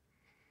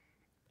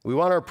 We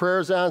want our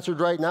prayers answered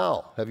right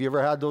now. Have you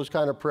ever had those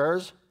kind of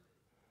prayers?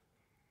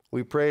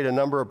 We prayed a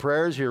number of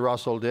prayers here,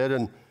 Russell did,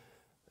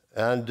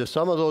 and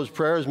some of those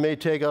prayers may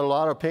take a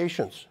lot of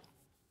patience.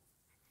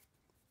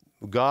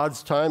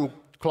 God's time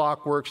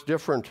clock works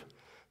different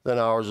than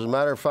ours. As a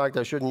matter of fact,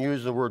 I shouldn't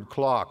use the word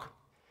clock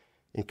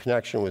in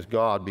connection with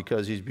God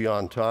because he's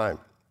beyond time.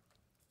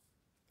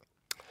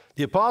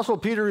 The Apostle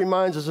Peter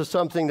reminds us of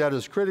something that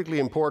is critically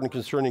important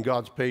concerning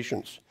God's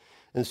patience.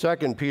 In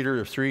 2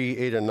 Peter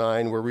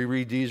 3:8-9, where we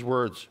read these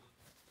words.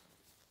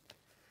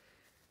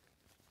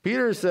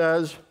 Peter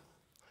says,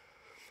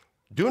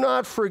 "Do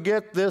not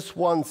forget this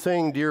one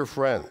thing, dear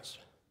friends.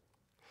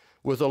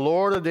 With the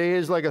Lord, a day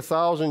is like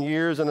 1,000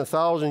 years, and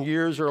 1,000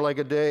 years are like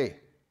a day.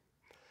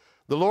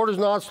 The Lord is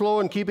not slow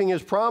in keeping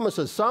his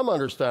promises. Some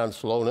understand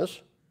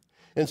slowness.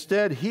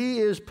 Instead, he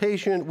is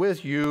patient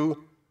with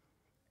you.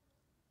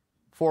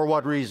 For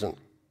what reason?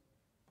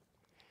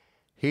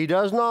 He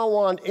does not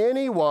want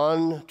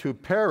anyone to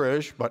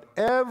perish, but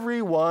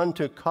everyone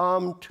to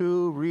come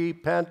to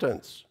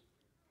repentance.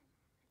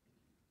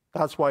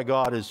 That's why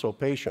God is so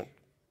patient.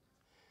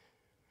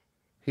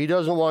 He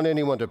doesn't want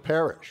anyone to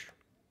perish.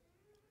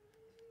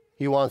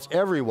 He wants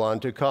everyone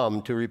to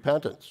come to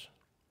repentance.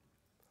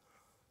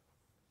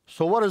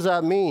 So what does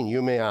that mean,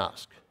 you may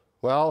ask?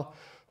 Well,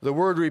 the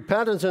word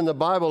repentance in the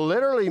Bible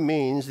literally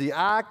means the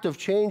act of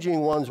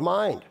changing one's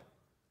mind.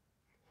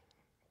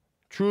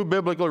 True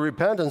biblical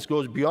repentance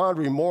goes beyond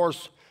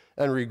remorse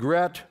and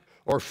regret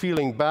or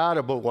feeling bad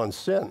about one's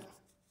sin.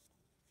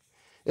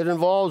 It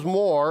involves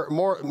more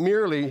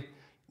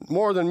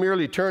than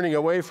merely turning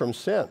away from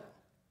sin.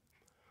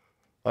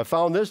 I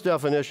found this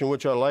definition,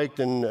 which I liked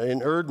in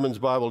Erdman's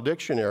Bible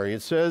Dictionary.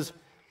 It says,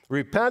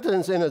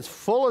 repentance in its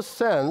fullest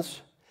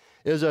sense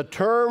is a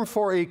term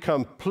for a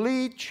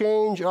complete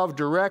change of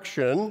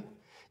direction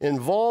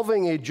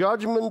involving a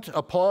judgment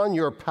upon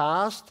your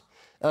past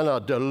and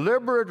a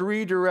deliberate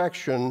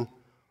redirection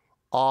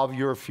of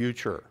your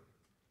future.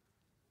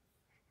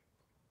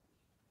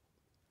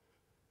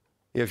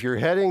 If you're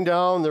heading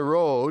down the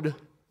road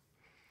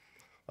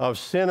of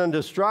sin and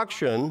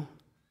destruction,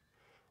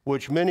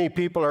 which many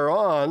people are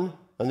on,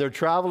 and they're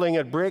traveling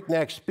at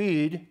breakneck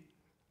speed,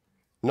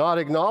 not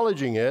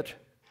acknowledging it,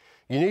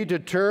 you need to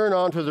turn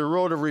onto the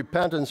road of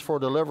repentance for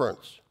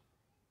deliverance.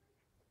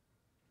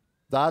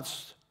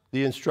 That's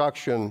the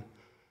instruction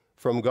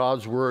from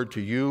God's word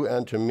to you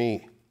and to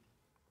me.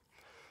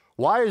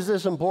 Why is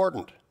this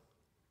important?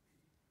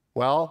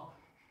 Well,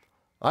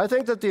 I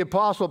think that the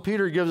Apostle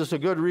Peter gives us a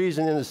good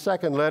reason in his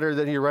second letter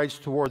that he writes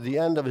toward the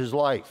end of his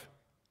life.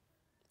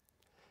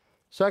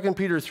 2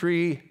 Peter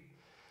 3,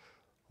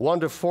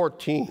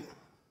 1-14.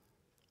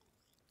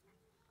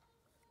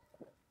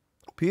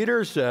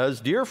 Peter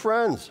says, "Dear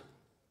friends,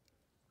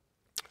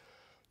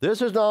 this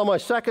is now my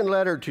second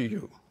letter to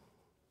you.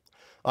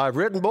 I've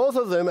written both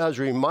of them as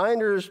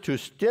reminders to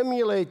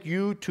stimulate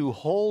you to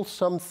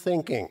wholesome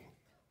thinking."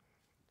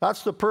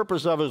 That's the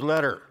purpose of his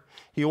letter.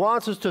 He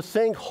wants us to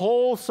think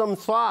wholesome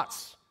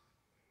thoughts.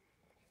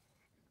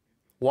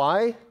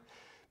 Why?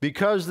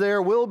 Because there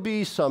will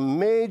be some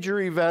major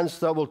events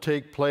that will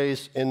take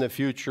place in the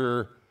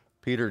future,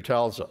 Peter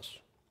tells us.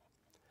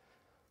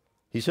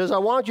 He says, "I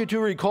want you to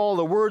recall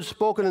the words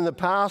spoken in the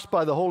past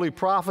by the holy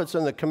prophets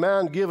and the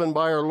command given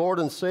by our Lord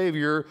and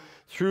Savior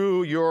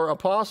through your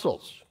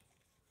apostles."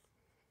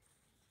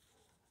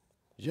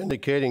 He's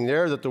indicating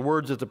there that the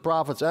words that the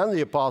prophets and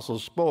the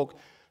apostles spoke,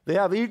 they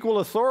have equal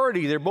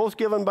authority. They're both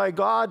given by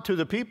God to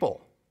the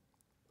people.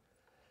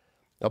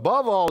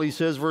 Above all, he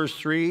says, verse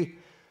 3,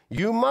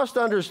 "You must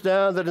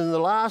understand that in the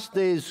last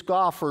days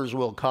scoffers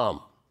will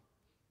come,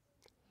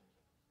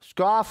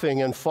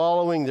 scoffing and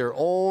following their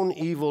own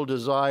evil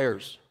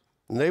desires.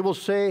 And they will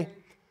say,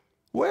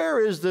 'Where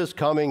is this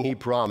coming he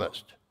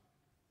promised?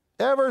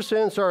 Ever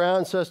since our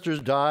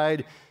ancestors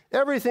died,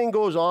 everything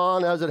goes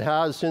on as it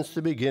has since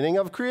the beginning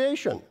of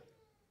creation.'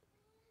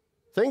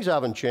 Things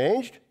haven't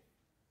changed.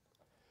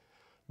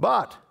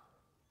 But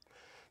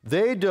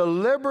they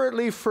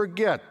deliberately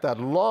forget that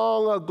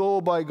long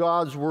ago by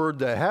God's word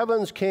the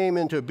heavens came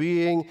into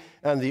being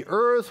and the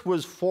earth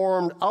was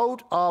formed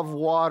out of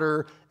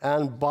water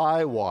and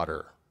by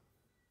water.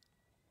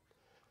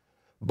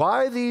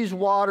 By these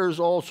waters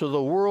also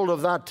the world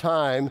of that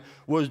time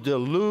was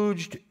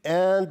deluged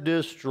and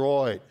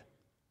destroyed."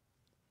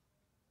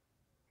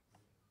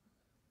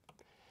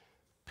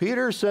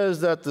 Peter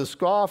says that the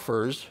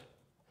scoffers,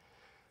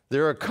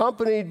 they're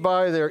accompanied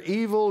by their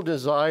evil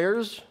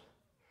desires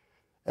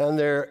and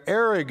their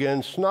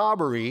arrogant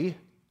snobbery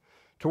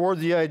toward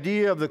the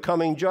idea of the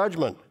coming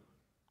judgment,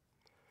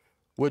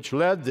 which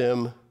led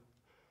them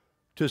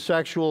to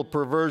sexual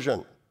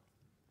perversion.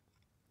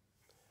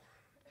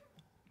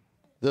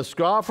 The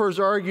scoffers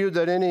argued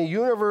that in a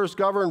universe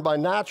governed by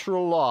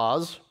natural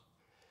laws,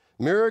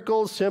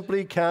 miracles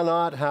simply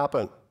cannot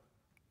happen.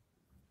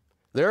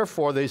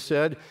 Therefore, they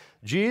said,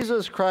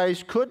 Jesus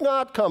Christ could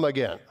not come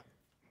again.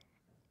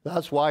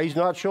 That's why he's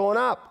not showing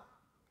up.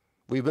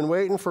 We've been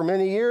waiting for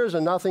many years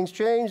and nothing's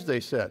changed,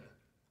 they said.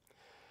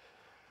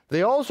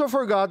 They also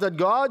forgot that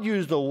God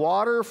used the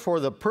water for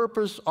the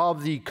purpose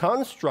of the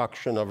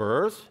construction of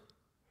earth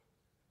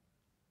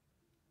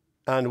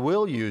and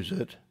will use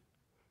it,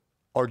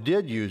 or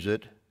did use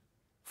it,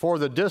 for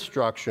the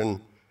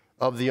destruction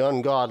of the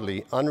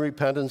ungodly,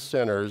 unrepentant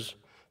sinners,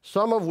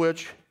 some of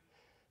which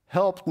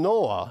helped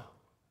Noah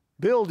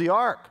build the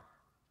ark.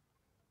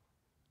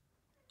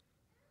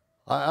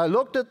 I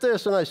looked at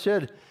this and I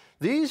said,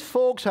 these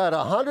folks had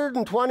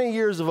 120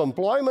 years of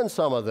employment,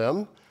 some of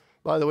them.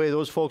 By the way,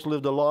 those folks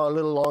lived a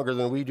little longer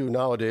than we do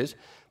nowadays.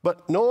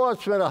 But Noah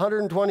spent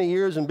 120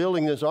 years in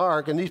building this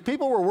ark, and these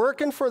people were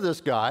working for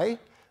this guy,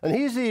 and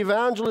he's the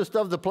evangelist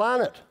of the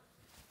planet.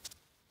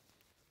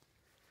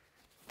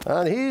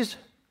 And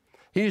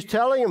he's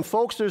telling them,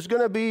 folks, there's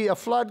going to be a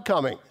flood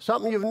coming,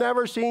 something you've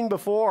never seen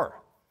before.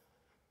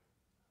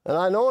 And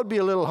I know it'd be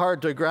a little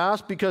hard to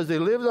grasp because they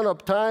lived in a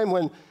time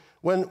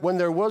when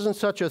there wasn't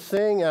such a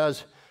thing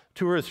as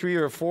 2 or 3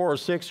 or 4 or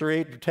 6 or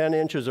 8 or 10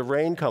 inches of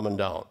rain coming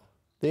down.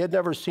 They had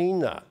never seen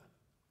that.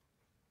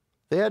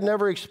 They had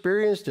never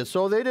experienced it.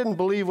 So they didn't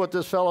believe what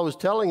this fellow was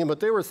telling them, but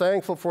they were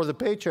thankful for the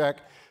paycheck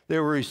they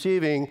were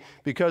receiving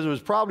because it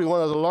was probably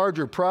one of the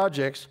larger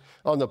projects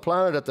on the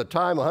planet at the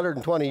time,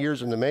 120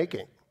 years in the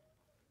making.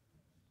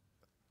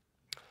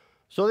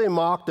 So they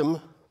mocked him.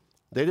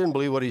 They didn't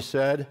believe what he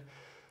said.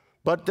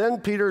 But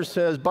then Peter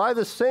says, by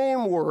the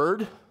same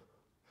word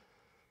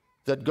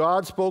that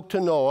God spoke to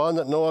Noah and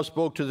that Noah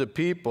spoke to the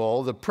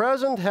people, the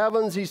present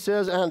heavens, he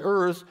says, and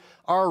earth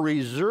are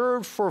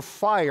reserved for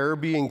fire,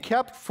 being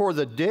kept for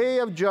the day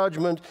of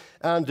judgment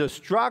and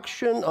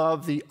destruction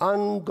of the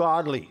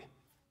ungodly.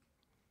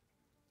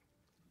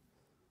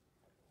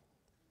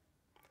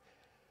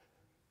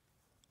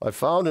 I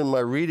found in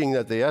my reading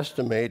that they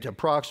estimate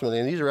approximately,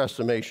 and these are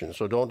estimations,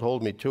 so don't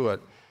hold me to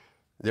it,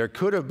 there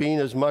could have been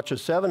as much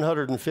as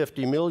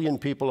 750 million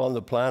people on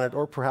the planet,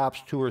 or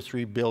perhaps 2 or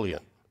 3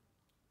 billion.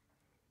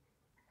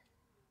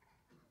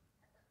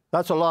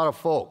 That's a lot of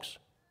folks.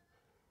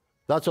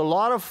 That's a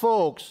lot of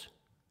folks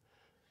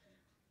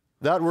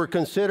that were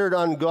considered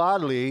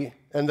ungodly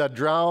and that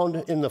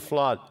drowned in the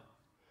flood.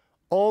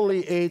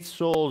 Only 8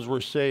 souls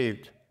were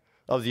saved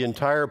of the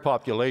entire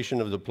population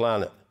of the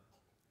planet.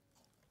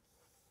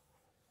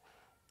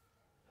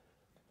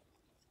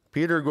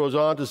 Peter goes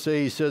on to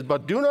say, he says,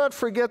 but do not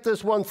forget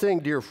this one thing,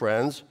 dear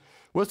friends.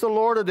 With the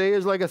Lord, a day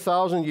is like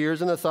 1,000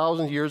 years, and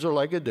 1,000 years are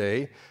like a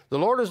day. The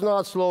Lord is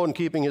not slow in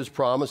keeping his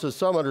promise, as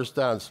some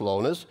understand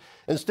slowness.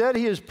 Instead,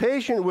 he is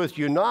patient with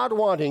you, not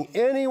wanting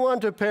anyone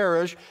to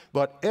perish,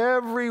 but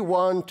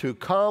everyone to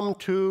come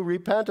to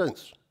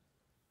repentance.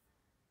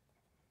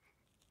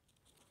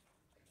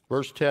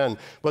 Verse 10,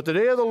 but the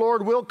day of the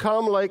Lord will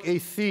come like a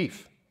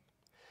thief.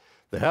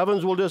 The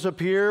heavens will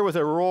disappear with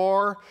a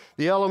roar,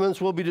 the elements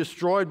will be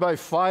destroyed by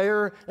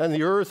fire, and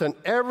the earth and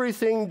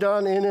everything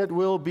done in it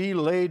will be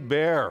laid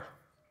bare.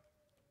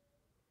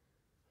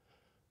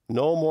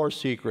 No more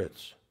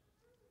secrets.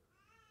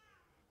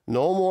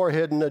 No more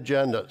hidden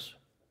agendas.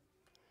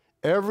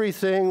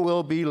 Everything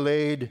will be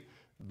laid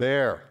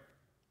bare.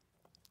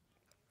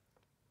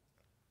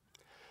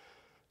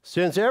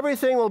 Since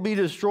everything will be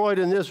destroyed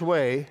in this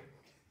way,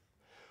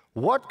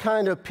 what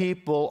kind of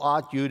people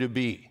ought you to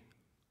be?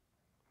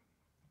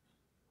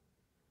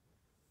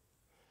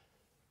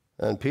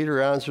 And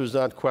Peter answers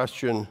that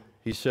question.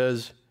 He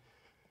says,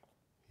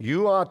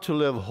 you ought to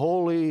live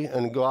holy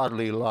and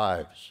godly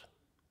lives.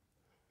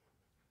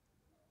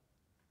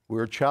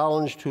 We're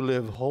challenged to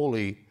live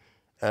holy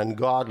and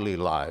godly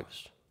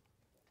lives.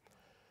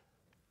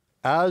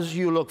 As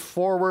you look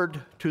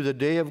forward to the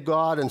day of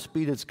God and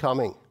speed its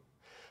coming,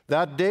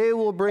 that day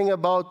will bring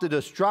about the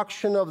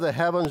destruction of the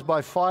heavens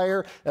by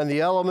fire, and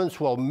the elements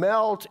will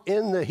melt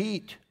in the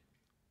heat.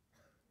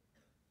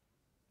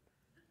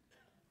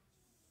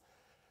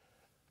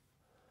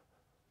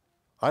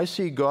 I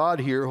see God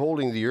here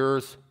holding the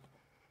earth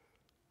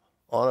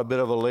on a bit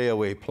of a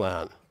layaway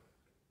plan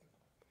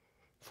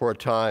for a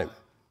time,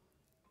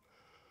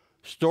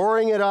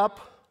 storing it up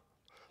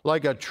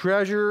like a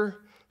treasure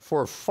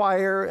for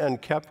fire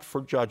and kept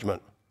for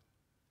judgment.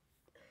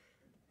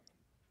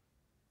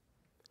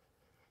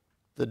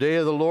 The day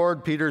of the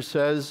Lord, Peter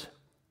says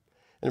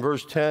in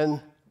verse 10,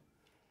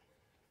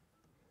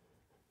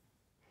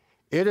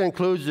 it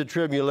includes the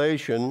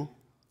tribulation,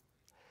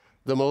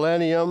 the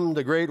millennium,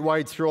 the great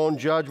white throne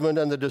judgment,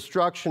 and the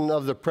destruction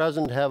of the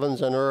present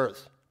heavens and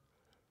earth.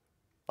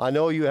 I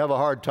know you have a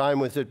hard time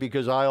with it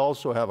because I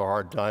also have a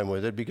hard time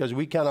with it, because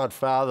we cannot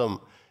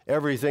fathom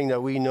everything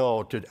that we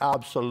know to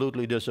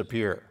absolutely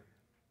disappear.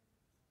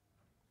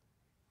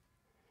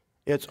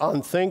 It's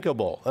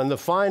unthinkable. And the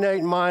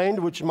finite mind,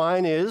 which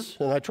mine is,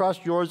 and I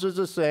trust yours is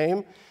the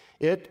same,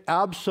 it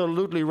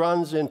absolutely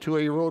runs into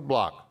a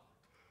roadblock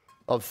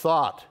of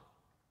thought.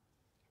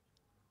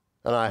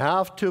 And I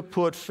have to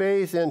put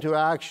faith into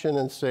action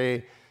and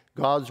say,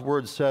 God's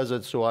word says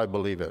it, so I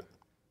believe it.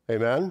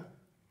 Amen?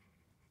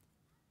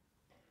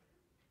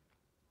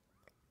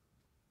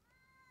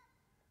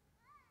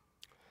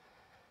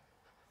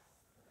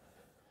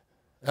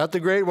 At the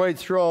great white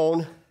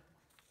throne,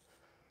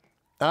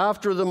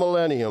 after the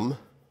millennium,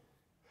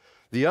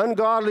 the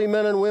ungodly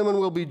men and women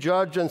will be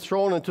judged and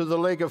thrown into the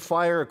lake of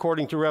fire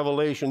according to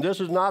Revelation. This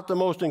is not the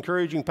most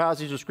encouraging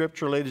passage of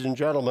Scripture, ladies and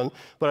gentlemen,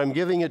 but I'm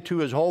giving it to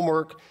you as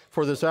homework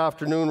for this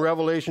afternoon,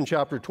 Revelation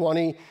chapter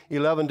 20,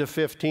 11 to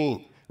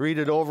 15. Read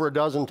it over a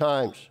dozen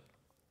times.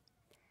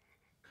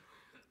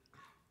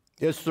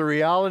 It's the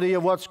reality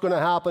of what's going to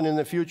happen in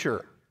the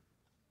future.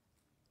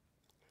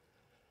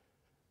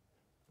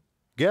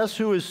 Guess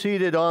who is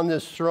seated on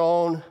this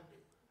throne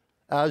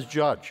as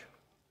judge?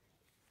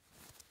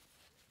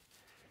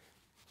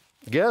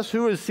 Guess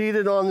who is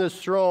seated on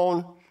this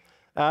throne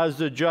as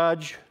the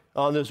judge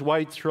on this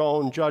white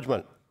throne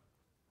judgment?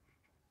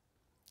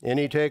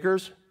 Any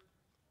takers?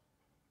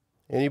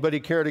 Anybody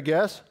care to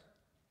guess?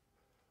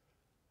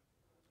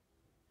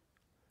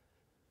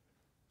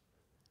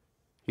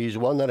 He's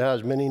one that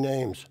has many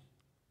names.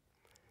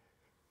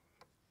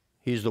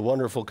 He's the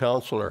wonderful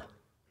counselor.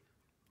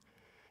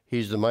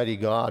 He's the mighty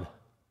God.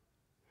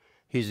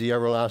 He's the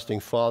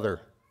everlasting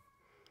Father.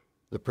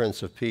 the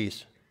Prince of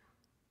Peace.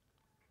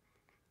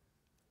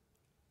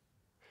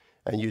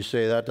 And you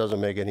say that doesn't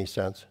make any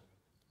sense.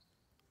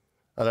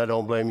 And I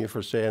don't blame you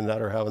for saying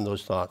that or having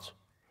those thoughts.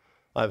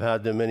 I've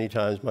had them many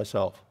times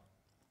myself.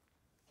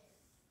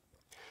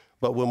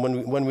 But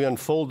when we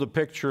unfold the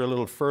picture a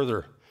little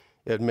further,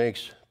 it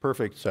makes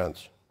perfect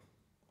sense.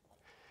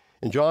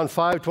 In John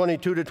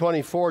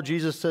 5:22-24,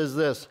 Jesus says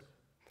this,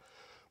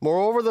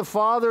 "Moreover, the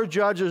Father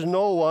judges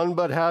no one,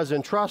 but has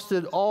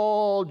entrusted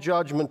all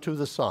judgment to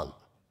the Son,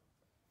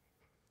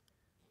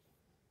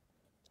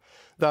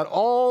 that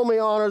all may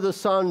honor the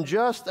Son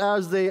just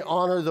as they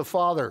honor the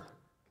Father.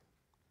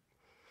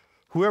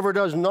 Whoever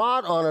does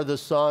not honor the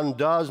Son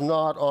does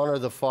not honor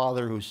the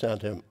Father who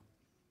sent him.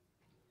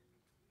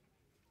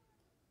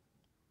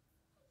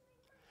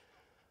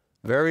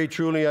 Very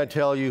truly I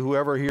tell you,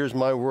 whoever hears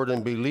my word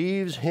and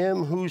believes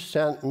him who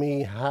sent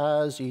me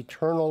has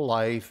eternal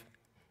life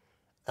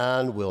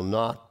and will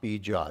not be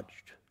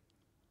judged."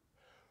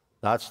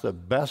 That's the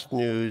best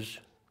news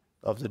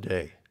of the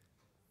day.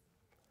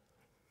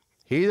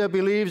 He that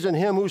believes in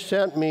him who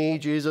sent me,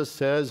 Jesus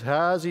says,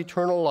 has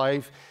eternal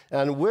life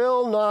and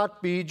will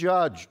not be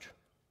judged,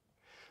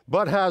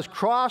 but has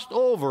crossed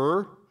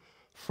over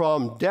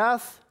from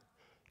death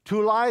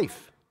to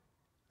life.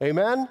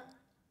 Amen?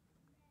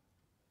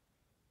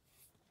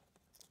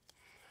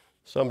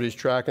 Somebody's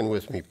tracking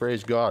with me.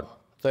 Praise God.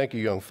 Thank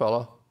you, young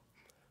fella.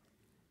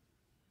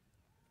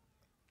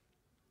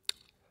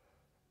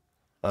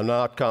 I'm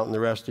not counting the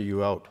rest of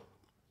you out.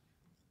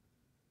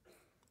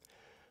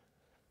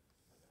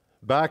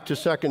 Back to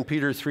 2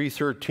 Peter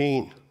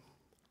 3:13.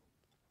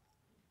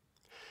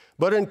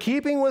 "But in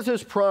keeping with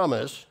his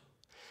promise,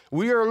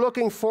 we are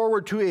looking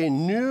forward to a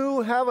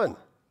new heaven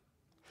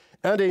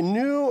and a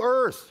new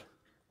earth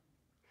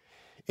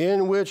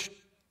in which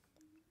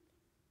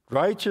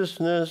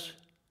righteousness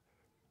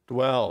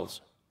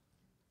dwells."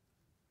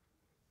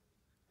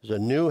 There's a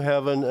new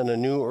heaven and a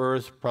new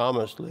earth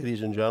promised,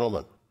 ladies and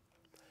gentlemen.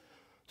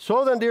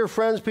 "So then, dear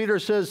friends," Peter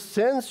says,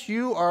 "since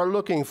you are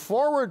looking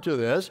forward to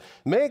this,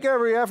 make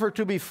every effort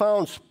to be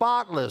found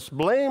spotless,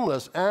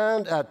 blameless,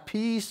 and at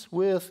peace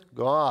with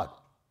God."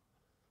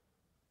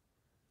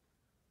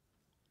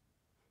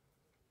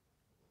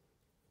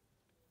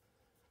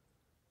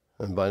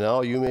 And by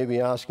now you may be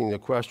asking the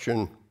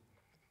question,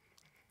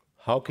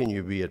 how can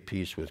you be at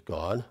peace with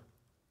God?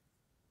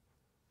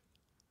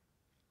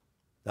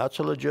 That's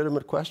a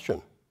legitimate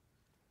question.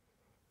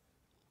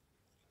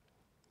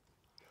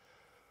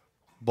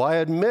 By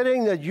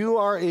admitting that you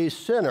are a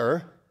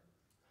sinner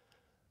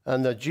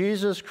and that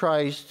Jesus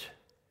Christ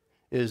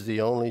is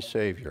the only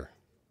Savior.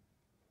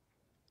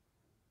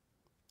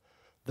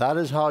 That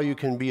is how you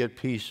can be at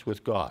peace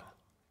with God.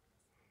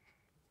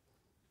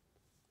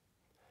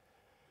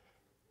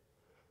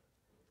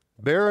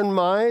 Bear in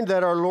mind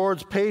that our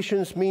Lord's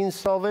patience means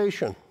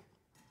salvation.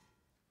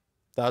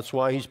 That's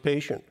why he's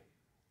patient.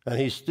 And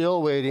he's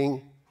still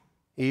waiting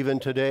even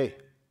today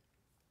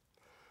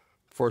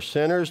for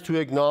sinners to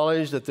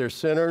acknowledge that they're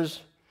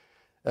sinners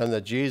and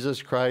that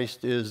Jesus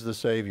Christ is the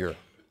Savior.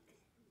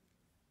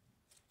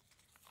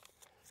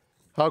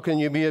 How can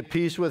you be at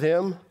peace with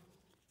him?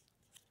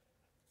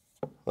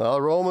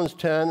 Well, Romans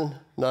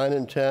 10:9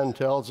 and 10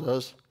 tells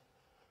us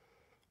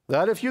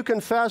that if you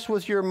confess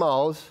with your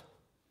mouth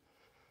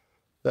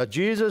that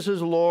Jesus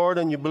is Lord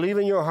and you believe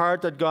in your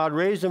heart that God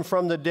raised him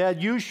from the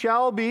dead, you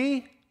shall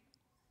be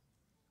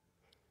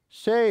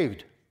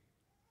saved.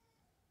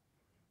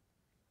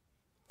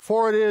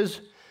 For it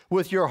is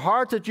with your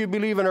heart that you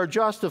believe and are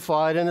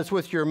justified, and it's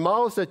with your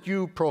mouth that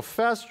you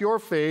profess your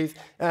faith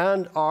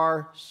and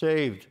are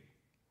saved.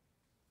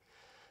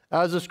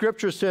 As the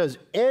scripture says,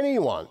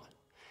 anyone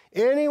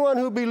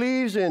who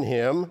believes in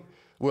him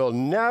will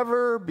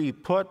never be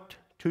put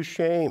to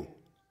shame.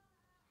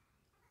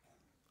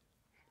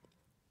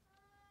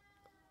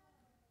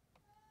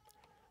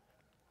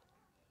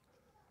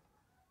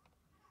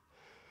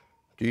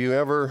 Do you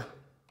ever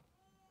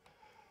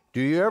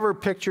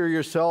picture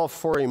yourself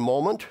for a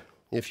moment,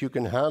 if you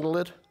can handle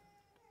it?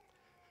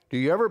 Do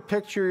you ever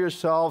picture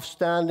yourself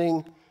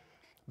standing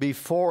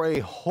before a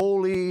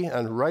holy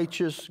and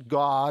righteous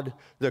God,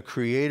 the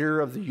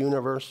creator of the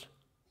universe?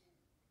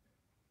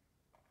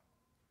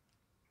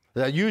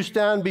 That you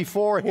stand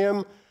before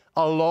him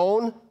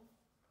alone?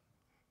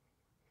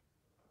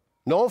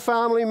 No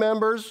family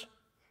members,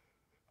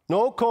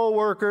 no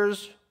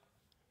co-workers,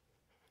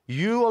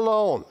 you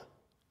alone.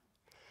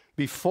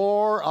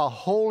 Before a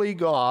holy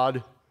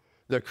God,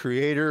 the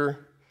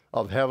creator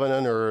of heaven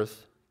and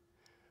earth,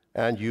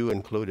 and you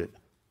included.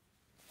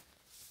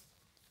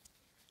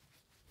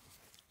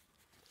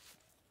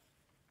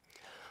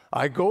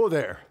 I go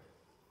there,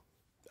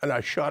 and I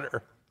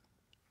shudder.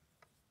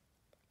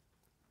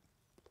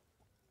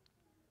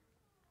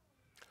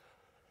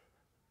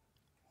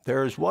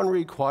 There is one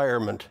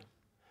requirement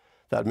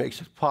that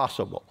makes it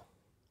possible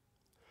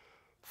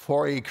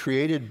for a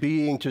created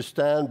being to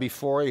stand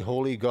before a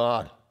holy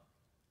God.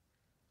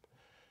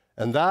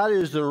 And that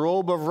is the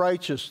robe of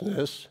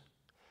righteousness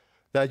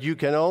that you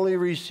can only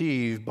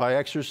receive by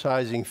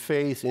exercising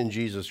faith in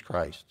Jesus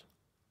Christ.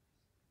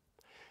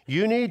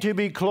 You need to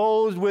be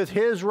clothed with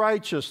his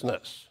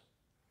righteousness.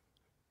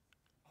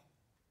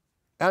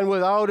 And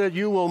without it,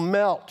 you will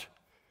melt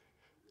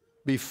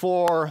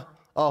before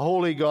a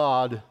holy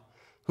God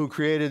who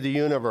created the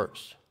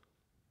universe.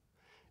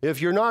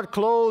 If you're not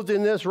clothed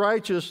in this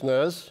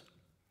righteousness,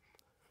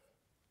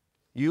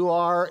 you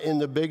are in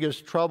the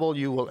biggest trouble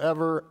you will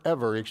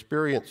ever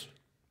experience.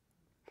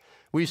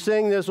 We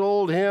sing this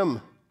old hymn,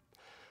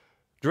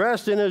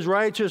 dressed in his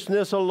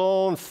righteousness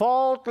alone,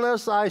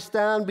 faultless I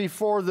stand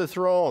before the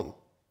throne.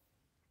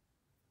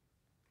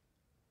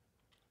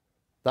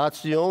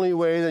 That's the only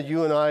way that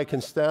you and I can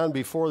stand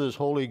before this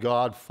holy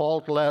God,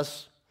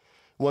 faultless,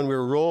 when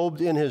we're robed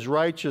in his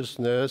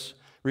righteousness,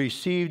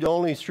 received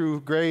only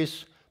through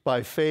grace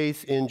by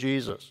faith in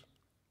Jesus.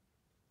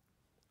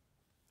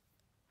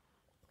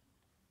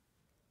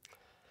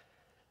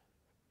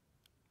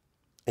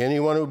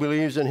 Anyone who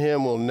believes in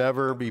him will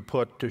never be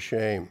put to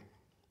shame.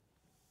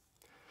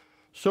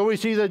 So we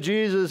see that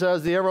Jesus,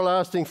 as the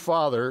everlasting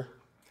Father,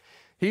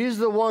 he's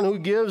the one who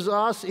gives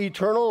us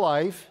eternal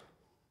life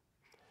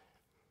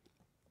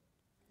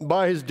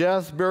by his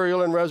death,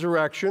 burial, and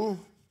resurrection,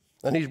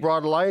 and he's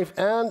brought life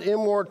and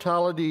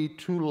immortality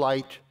to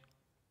light.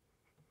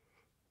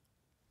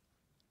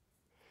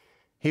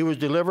 He was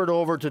delivered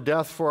over to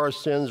death for our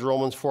sins,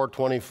 Romans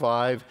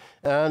 4:25,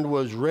 and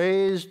was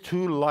raised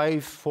to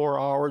life for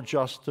our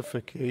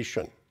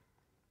justification.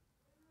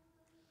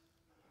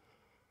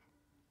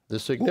 The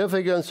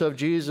significance of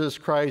Jesus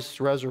Christ's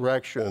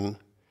resurrection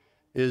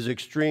is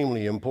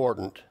extremely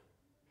important,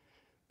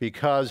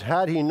 because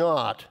had he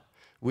not,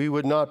 we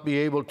would not be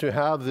able to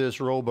have this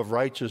robe of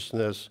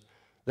righteousness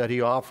that he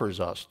offers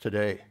us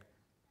today.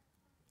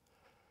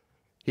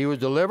 He was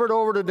delivered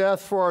over to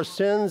death for our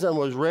sins and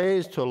was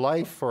raised to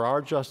life for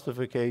our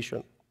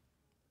justification.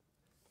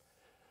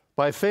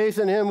 By faith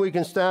in him, we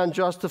can stand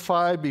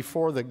justified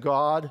before the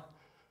God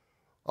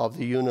of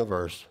the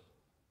universe.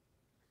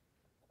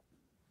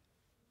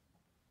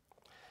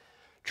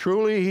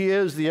 Truly, he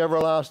is the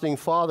everlasting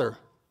Father.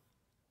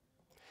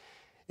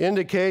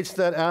 Indicates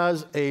that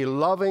as a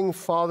loving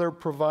Father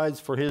provides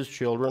for his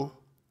children,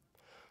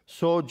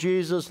 so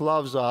Jesus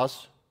loves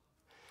us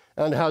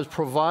and has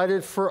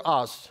provided for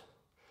us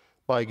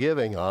by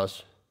giving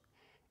us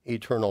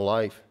eternal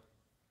life.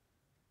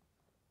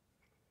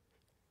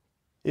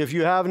 If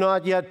you have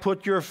not yet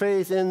put your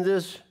faith in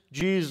this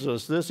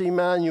Jesus, this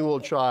Emmanuel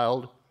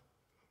child,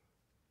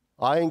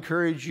 I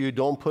encourage you,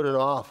 don't put it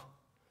off.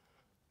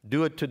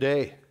 Do it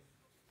today.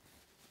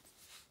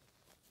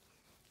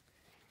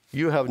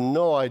 You have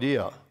no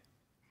idea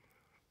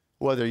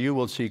whether you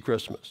will see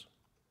Christmas.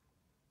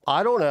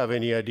 I don't have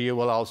any idea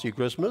when I'll see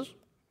Christmas.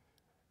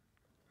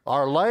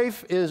 Our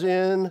life is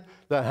in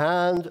the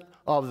hand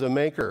of the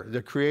Maker,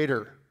 the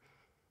Creator,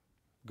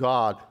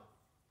 God,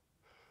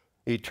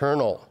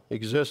 eternal,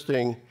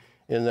 existing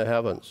in the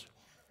heavens.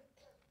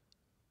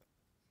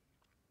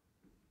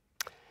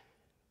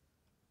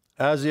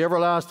 As the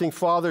everlasting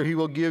Father, he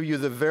will give you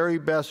the very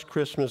best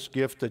Christmas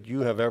gift that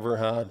you have ever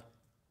had.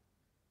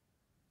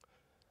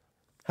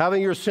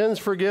 Having your sins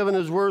forgiven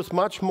is worth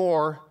much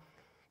more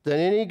than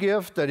any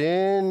gift that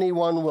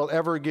anyone will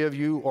ever give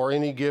you or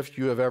any gift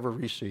you have ever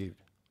received.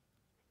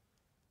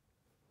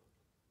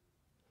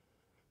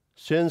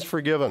 Sins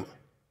forgiven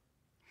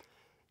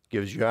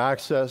gives you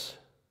access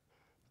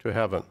to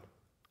heaven,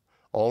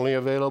 only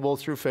available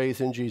through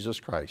faith in Jesus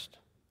Christ,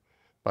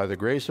 by the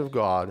grace of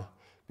God,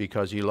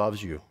 because he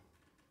loves you.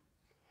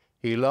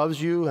 He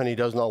loves you, and he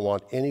does not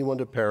want anyone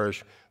to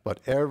perish,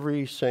 but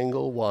every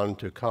single one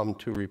to come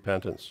to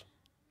repentance.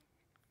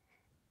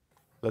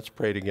 Let's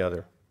pray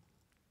together.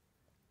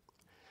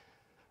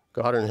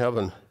 God in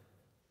heaven,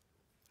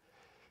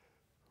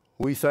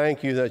 we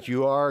thank you that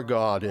you are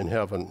God in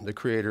heaven, the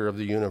creator of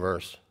the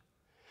universe.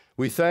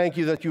 We thank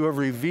you that you have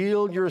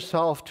revealed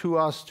yourself to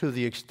us to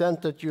the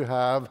extent that you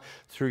have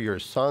through your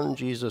Son,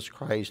 Jesus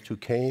Christ, who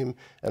came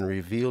and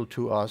revealed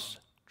to us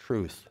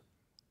truth.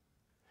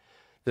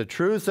 The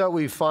truth that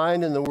we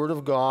find in the Word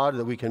of God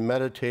that we can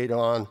meditate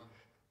on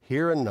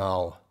here and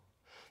now.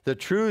 The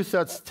truth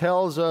that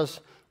tells us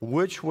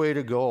which way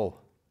to go,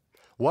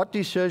 what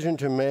decision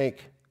to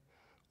make,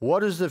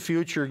 what is the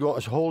future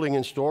holding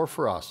in store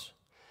for us,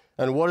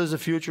 and what is the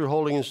future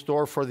holding in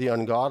store for the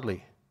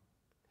ungodly.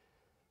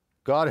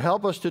 God,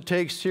 help us to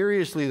take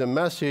seriously the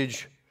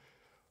message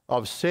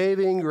of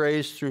saving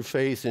grace through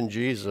faith in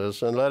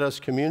Jesus, and let us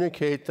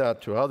communicate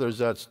that to others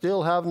that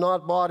still have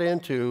not bought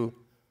into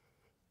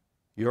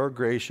your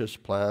gracious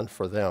plan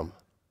for them.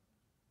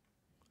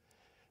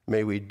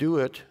 May we do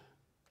it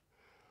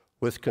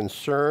with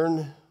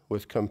concern,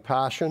 with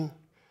compassion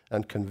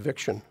and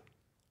conviction.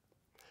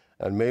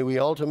 And may we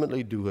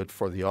ultimately do it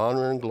for the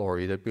honor and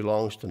glory that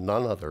belongs to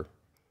none other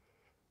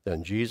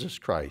than Jesus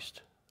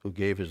Christ, who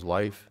gave his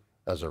life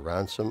as a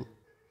ransom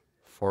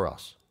for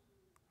us,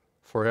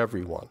 for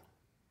everyone.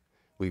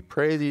 We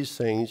pray these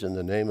things in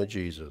the name of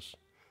Jesus.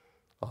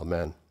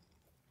 Amen.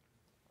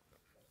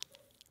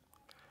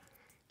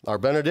 Our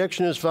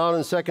benediction is found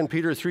in 2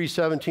 Peter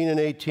 3:17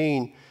 and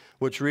 18.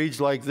 which reads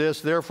like this: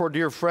 Therefore,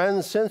 dear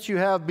friends, since you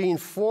have been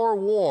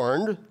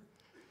forewarned,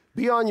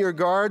 be on your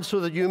guard so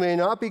that you may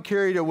not be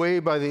carried away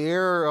by the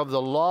error of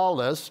the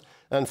lawless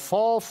and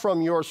fall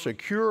from your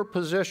secure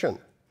position,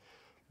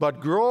 but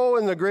grow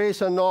in the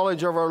grace and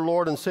knowledge of our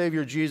Lord and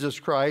Savior Jesus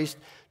Christ,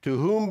 to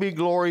whom be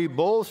glory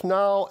both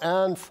now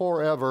and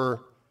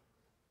forever.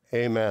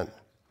 Amen.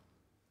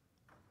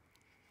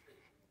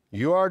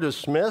 You are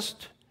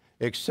dismissed,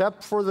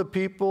 except for the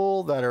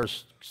people that are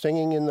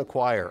singing in the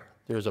choir.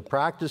 There's a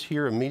practice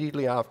here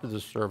immediately after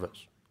the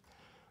service.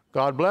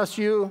 God bless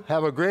you.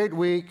 Have a great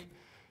week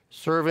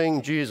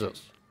serving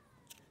Jesus.